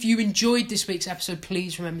 And if you enjoyed this week's episode,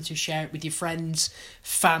 please remember to share it with your friends,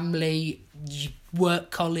 family, your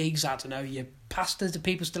work colleagues, I don't know, your pastors. Do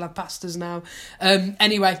people still have pastors now?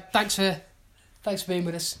 Anyway, thanks for being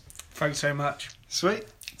with us. Thanks very much. Sweet.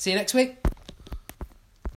 See you next week.